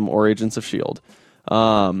Gotham or Agents of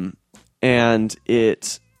S.H.I.E.L.D. And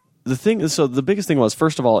the biggest thing was,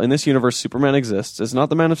 first of all, in this universe, Superman exists. It's not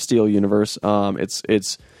the Man of Steel universe.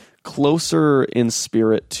 It's closer in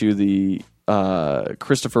spirit to the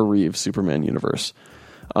Christopher Reeve Superman universe.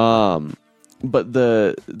 But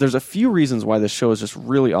there's a few reasons why this show is just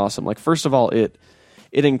really awesome. Like, first of all, it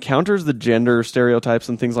encounters the gender stereotypes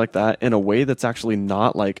and things like that in a way that's actually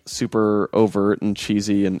not like super overt and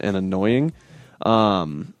cheesy and annoying.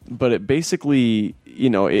 But it basically,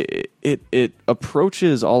 it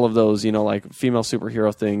approaches all of those, like female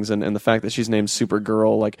superhero things and the fact that she's named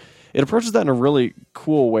Supergirl. Like, it approaches that in a really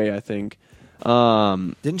cool way, I think.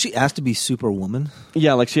 Didn't she ask to be Superwoman?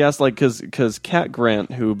 Yeah, like she asked, like, because Kat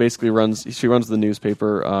Grant, who basically runs the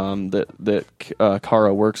newspaper that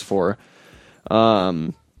Kara works for,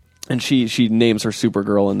 and she names her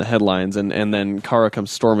Supergirl in the headlines, and then Kara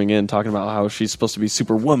comes storming in talking about how she's supposed to be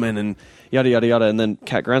Superwoman and yada yada yada, and then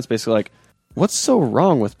Kat Grant's basically like, "What's so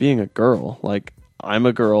wrong with being a girl? Like, I'm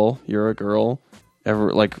a girl, you're a girl."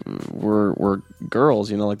 We're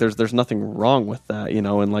girls, like there's nothing wrong with that,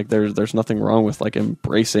 and like there's nothing wrong with like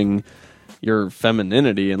embracing your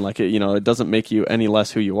femininity, and like it doesn't make you any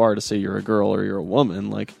less who you are to say you're a girl or you're a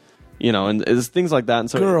woman, like, and it's things like that.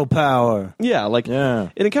 And so girl power. Yeah,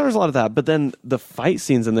 it encounters a lot of that, but then the fight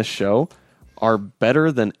scenes in this show are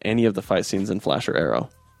better than any of the fight scenes in Flash or Arrow.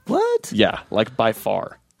 What? Yeah, like by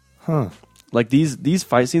far. Huh. Like these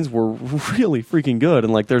fight scenes were really freaking good,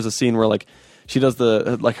 and like there's a scene where like she does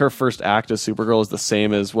her first act as Supergirl is the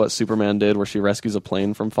same as what Superman did, where she rescues a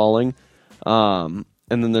plane from falling. And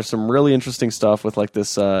then there's some really interesting stuff with like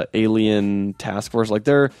this alien task force. Like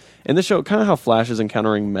they're in this show, kind of how Flash is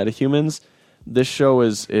encountering metahumans. This show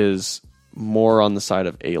is more on the side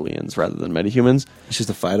of aliens rather than metahumans. It's just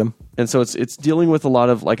to fight them, and so it's dealing with a lot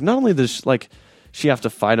of like not only this like. She have to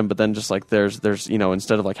fight them, but then just like there's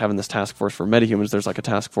instead of like having this task force for metahumans, there's like a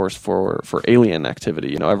task force for alien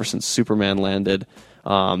activity. Ever since Superman landed,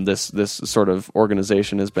 this sort of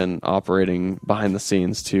organization has been operating behind the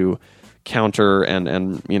scenes to counter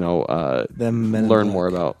and learn more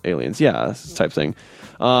about aliens. Yeah, this type thing.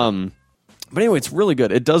 But anyway, it's really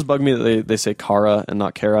good. It does bug me that they say Kara and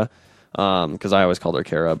not Kara, because I always called her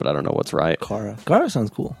Kara, but I don't know what's right. Kara sounds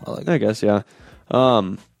cool. I like it. I guess, yeah.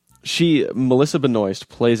 Melissa Benoist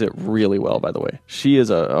plays it really well, by the way. She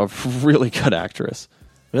is a really good actress.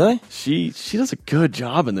 Really? She does a good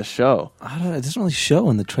job in the show. I don't know. It doesn't really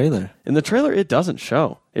show in the trailer. In the trailer, it doesn't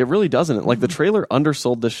show. It really doesn't. Like, the trailer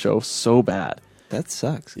undersold this show so bad. That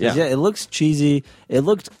sucks. Yeah. It looks cheesy. It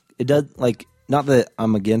does, like, not that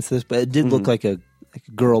I'm against this, but it did look like a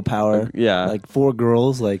girl power. Yeah. Like, 4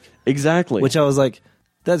 girls. Like, exactly. Which I was like,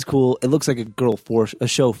 that's cool. It looks like a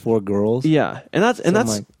show for girls. Yeah. And that's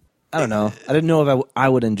like, I don't know. I didn't know if I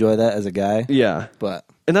would enjoy that as a guy. Yeah, but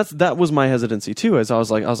that was my hesitancy too. As I was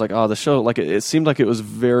like, oh, the show, like it seemed like it was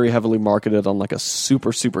very heavily marketed on like a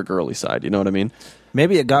super super girly side. You know what I mean?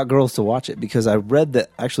 Maybe it got girls to watch it because I read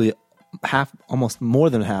that actually almost more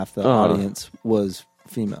than half the audience was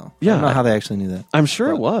female. Yeah, I don't know how they actually knew that. I'm sure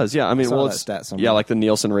it was. Yeah, I mean, it's stat somewhere. Yeah, like the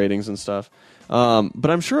Nielsen ratings and stuff. But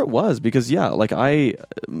I'm sure it was because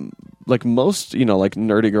like most, like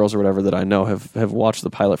nerdy girls or whatever that I know have watched the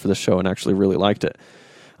pilot for the show and actually really liked it.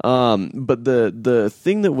 But the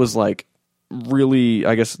thing that was like really,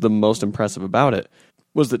 I guess, the most impressive about it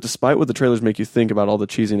was that despite what the trailers make you think about all the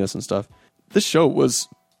cheesiness and stuff, this show was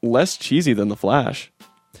less cheesy than The Flash.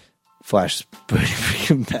 Flash is pretty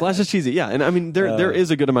freaking bad. Flash is cheesy, yeah. And I mean, there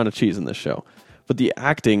is a good amount of cheese in this show. but the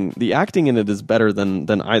acting in it is better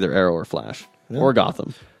than either Arrow or Flash or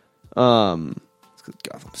Gotham. Gotham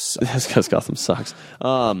sucks. Because Gotham sucks.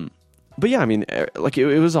 But yeah, I mean, like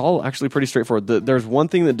it was all actually pretty straightforward. There's one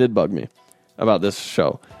thing that did bug me about this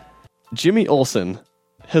show. Jimmy Olsen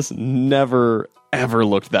has never ever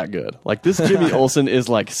looked that good. Like this Jimmy Olsen is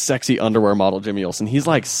like sexy underwear model Jimmy Olsen. He's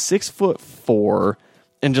like 6'4"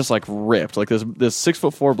 and just like ripped. Like this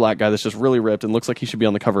 6'4" black guy that's just really ripped and looks like he should be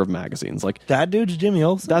on the cover of magazines. Like that dude's Jimmy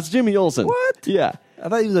Olsen? That's Jimmy Olsen. What? Yeah. I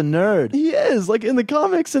thought he was a nerd. He is. Like in the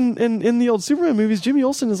comics and in the old Superman movies, Jimmy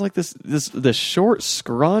Olsen is like this short,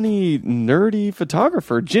 scrawny, nerdy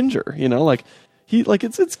photographer, ginger, you know, like he like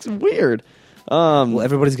it's weird. Well,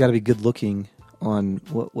 everybody's got to be good looking on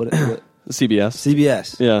what CBS.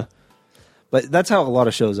 CBS. Yeah. But that's how a lot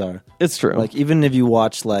of shows are. It's true. Like even if you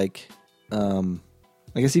watch like I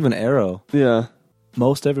guess even Arrow. Yeah.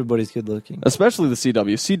 Most everybody's good looking. Especially the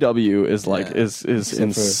CW. CW is like is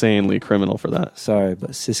insanely criminal for that. Sorry,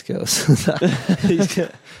 but Cisco's.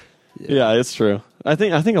 Yeah, it's true. I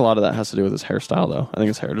think a lot of that has to do with his hairstyle though. I think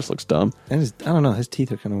his hair just looks dumb. And I don't know, his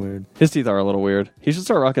teeth are kind of weird. His teeth are a little weird. He should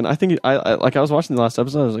start rocking. I think I was watching the last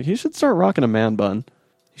episode. I was like, he should start rocking a man bun.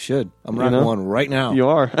 You should. I'm rocking one right now. You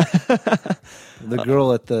are. The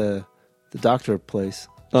girl at the doctor place.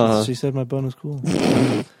 She said my bun was cool.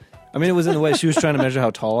 I mean, it was in the way she was trying to measure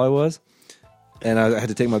how tall I was, and I had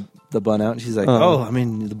to take the bun out. And she's like, "Oh, I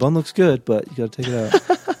mean, the bun looks good, but you got to take it out."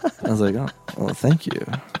 I was like, "Oh, thank you."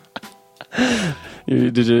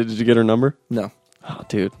 Did you get her number? No. Oh,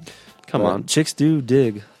 dude, come on. Chicks do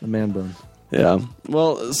dig the man bun. Yeah.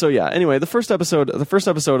 Well, so yeah. Anyway, the first episode of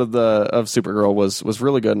Supergirl was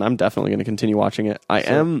really good, and I'm definitely going to continue watching it.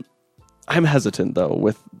 I'm hesitant though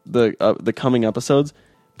with the coming episodes.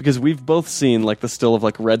 Because we've both seen like the still of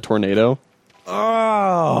like Red Tornado.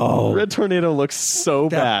 Oh, Red Tornado looks so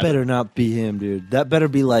bad. That better not be him, dude. That better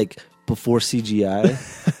be like before CGI.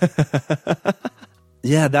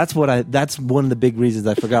 Yeah, that's one of the big reasons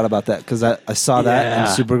I forgot about that, because I saw that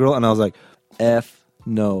in Supergirl and I was like, F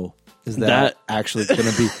no. Is that actually going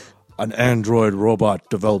to be an android robot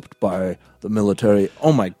developed by the military?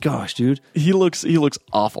 Oh my gosh, dude. He looks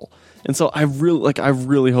awful. And so I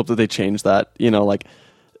really hope that they change that, you know, like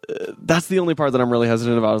that's the only part that I'm really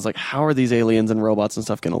hesitant about is like, how are these aliens and robots and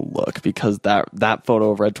stuff going to look? Because that photo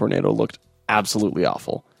of Red Tornado looked absolutely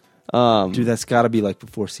awful. Dude, that's got to be like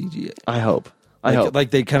before CGI. I hope. Like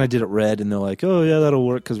they kind of did it red and they're like, oh yeah, that'll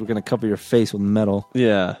work because we're going to cover your face with metal.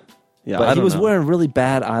 Yeah. Yeah. But he was wearing really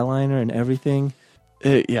bad eyeliner and everything.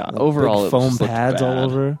 Overall, big foam pads all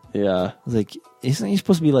over. Yeah. I was like, isn't he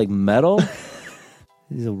supposed to be like metal?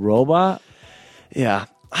 He's a robot? Yeah.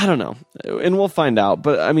 I don't know. And we'll find out.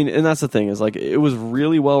 But I mean, and that's the thing is like, it was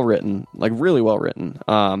really well written, like really well written.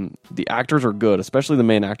 The actors are good, especially the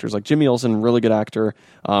main actors. Like Jimmy Olsen, really good actor.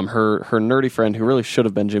 Her nerdy friend, who really should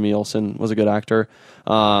have been Jimmy Olsen, was a good actor.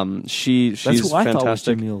 She's that's who I fantastic. Thought was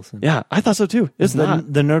Jimmy Olsen. Yeah, I thought so too. It's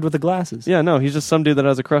not the nerd with the glasses. Yeah, no, he's just some dude that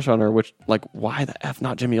has a crush on her. Which, like, why the F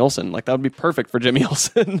not Jimmy Olsen? Like that would be perfect for Jimmy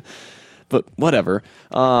Olsen. But whatever.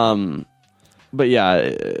 But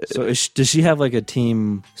yeah. So does she have like a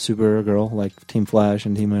team Supergirl, like Team Flash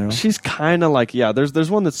and Team Arrow? She's kind of like, yeah, there's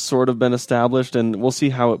one that's sort of been established, and we'll see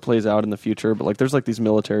how it plays out in the future. But like there's like these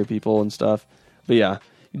military people and stuff. But yeah,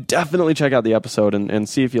 definitely check out the episode and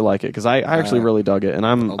see if you like it, because I actually really dug it, and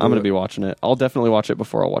I'm going to be watching it. I'll definitely watch it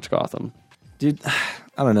before I watch Gotham. Dude,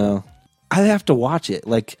 I don't know. I have to watch it.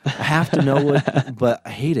 Like I have to know what, but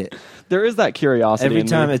I hate it. There is that curiosity every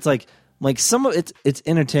time. Me. It's like some of it's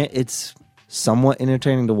entertaining. It's somewhat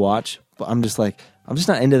entertaining to watch, but I'm just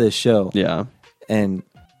not into this show. Yeah. And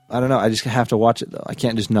I don't know, I just have to watch it though. I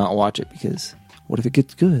can't just not watch it, because what if it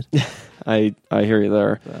gets good? I hear you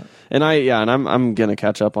there. Yeah. And I'm gonna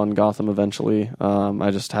catch up on Gotham eventually.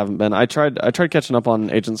 I just haven't been. I tried catching up on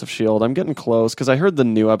Agents of S.H.I.E.L.D. I'm getting close, because I heard the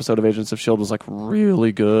new episode of Agents of S.H.I.E.L.D. was like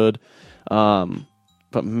really good.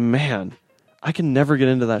 But man, I can never get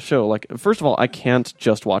into that show. Like, first of all, I can't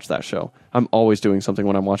just watch that show. I'm always doing something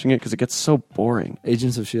when I'm watching it, because it gets so boring.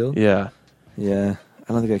 Agents of S.H.I.E.L.D.? Yeah. Yeah.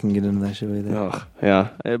 I don't think I can get into that show either. Ugh,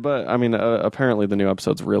 yeah. But, I mean, apparently the new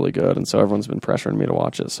episode's really good, and so everyone's been pressuring me to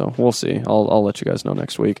watch it. So we'll see. I'll let you guys know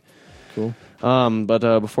next week. Cool.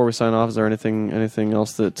 But before we sign off, is there anything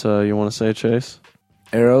else that you want to say, Chase?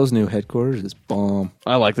 Arrow's new headquarters is bomb.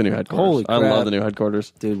 I like the new headquarters. Holy crap. I love the new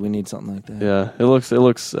headquarters. Dude, we need something like that. Yeah, it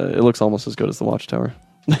looks almost as good as the Watchtower.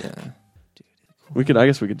 Yeah. Dude, I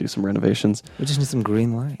guess we could do some renovations. We just need some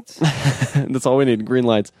green lights. That's all we need, green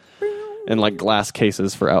lights. And like glass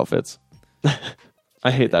cases for outfits.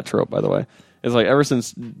 I hate that trope, by the way. It's like ever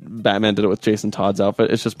since Batman did it with Jason Todd's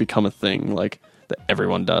outfit, it's just become a thing. Like that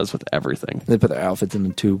everyone does with everything. They put their outfits in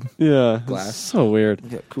the tube. Yeah, Glass. It's so weird.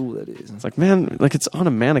 Look how cool that is. It's like, man, like it's on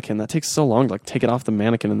a mannequin. That takes so long to like take it off the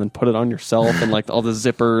mannequin and then put it on yourself and like all the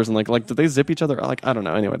zippers and like do they zip each other? Like I don't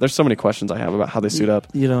know. Anyway, there's so many questions I have about how they suit up.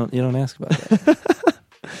 You don't ask about that.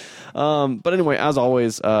 But anyway, as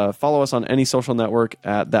always, follow us on any social network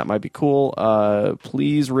at That Might Be Cool.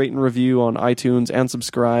 Please rate and review on iTunes and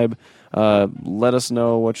subscribe. Let us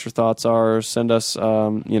know what your thoughts are. Send us,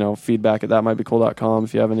 feedback at thatmightbecool.com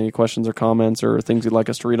if you have any questions or comments or things you'd like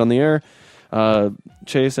us to read on the air.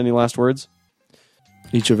 Chase, any last words?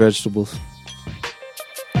 Eat your vegetables.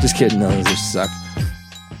 Just kidding. No, those just suck.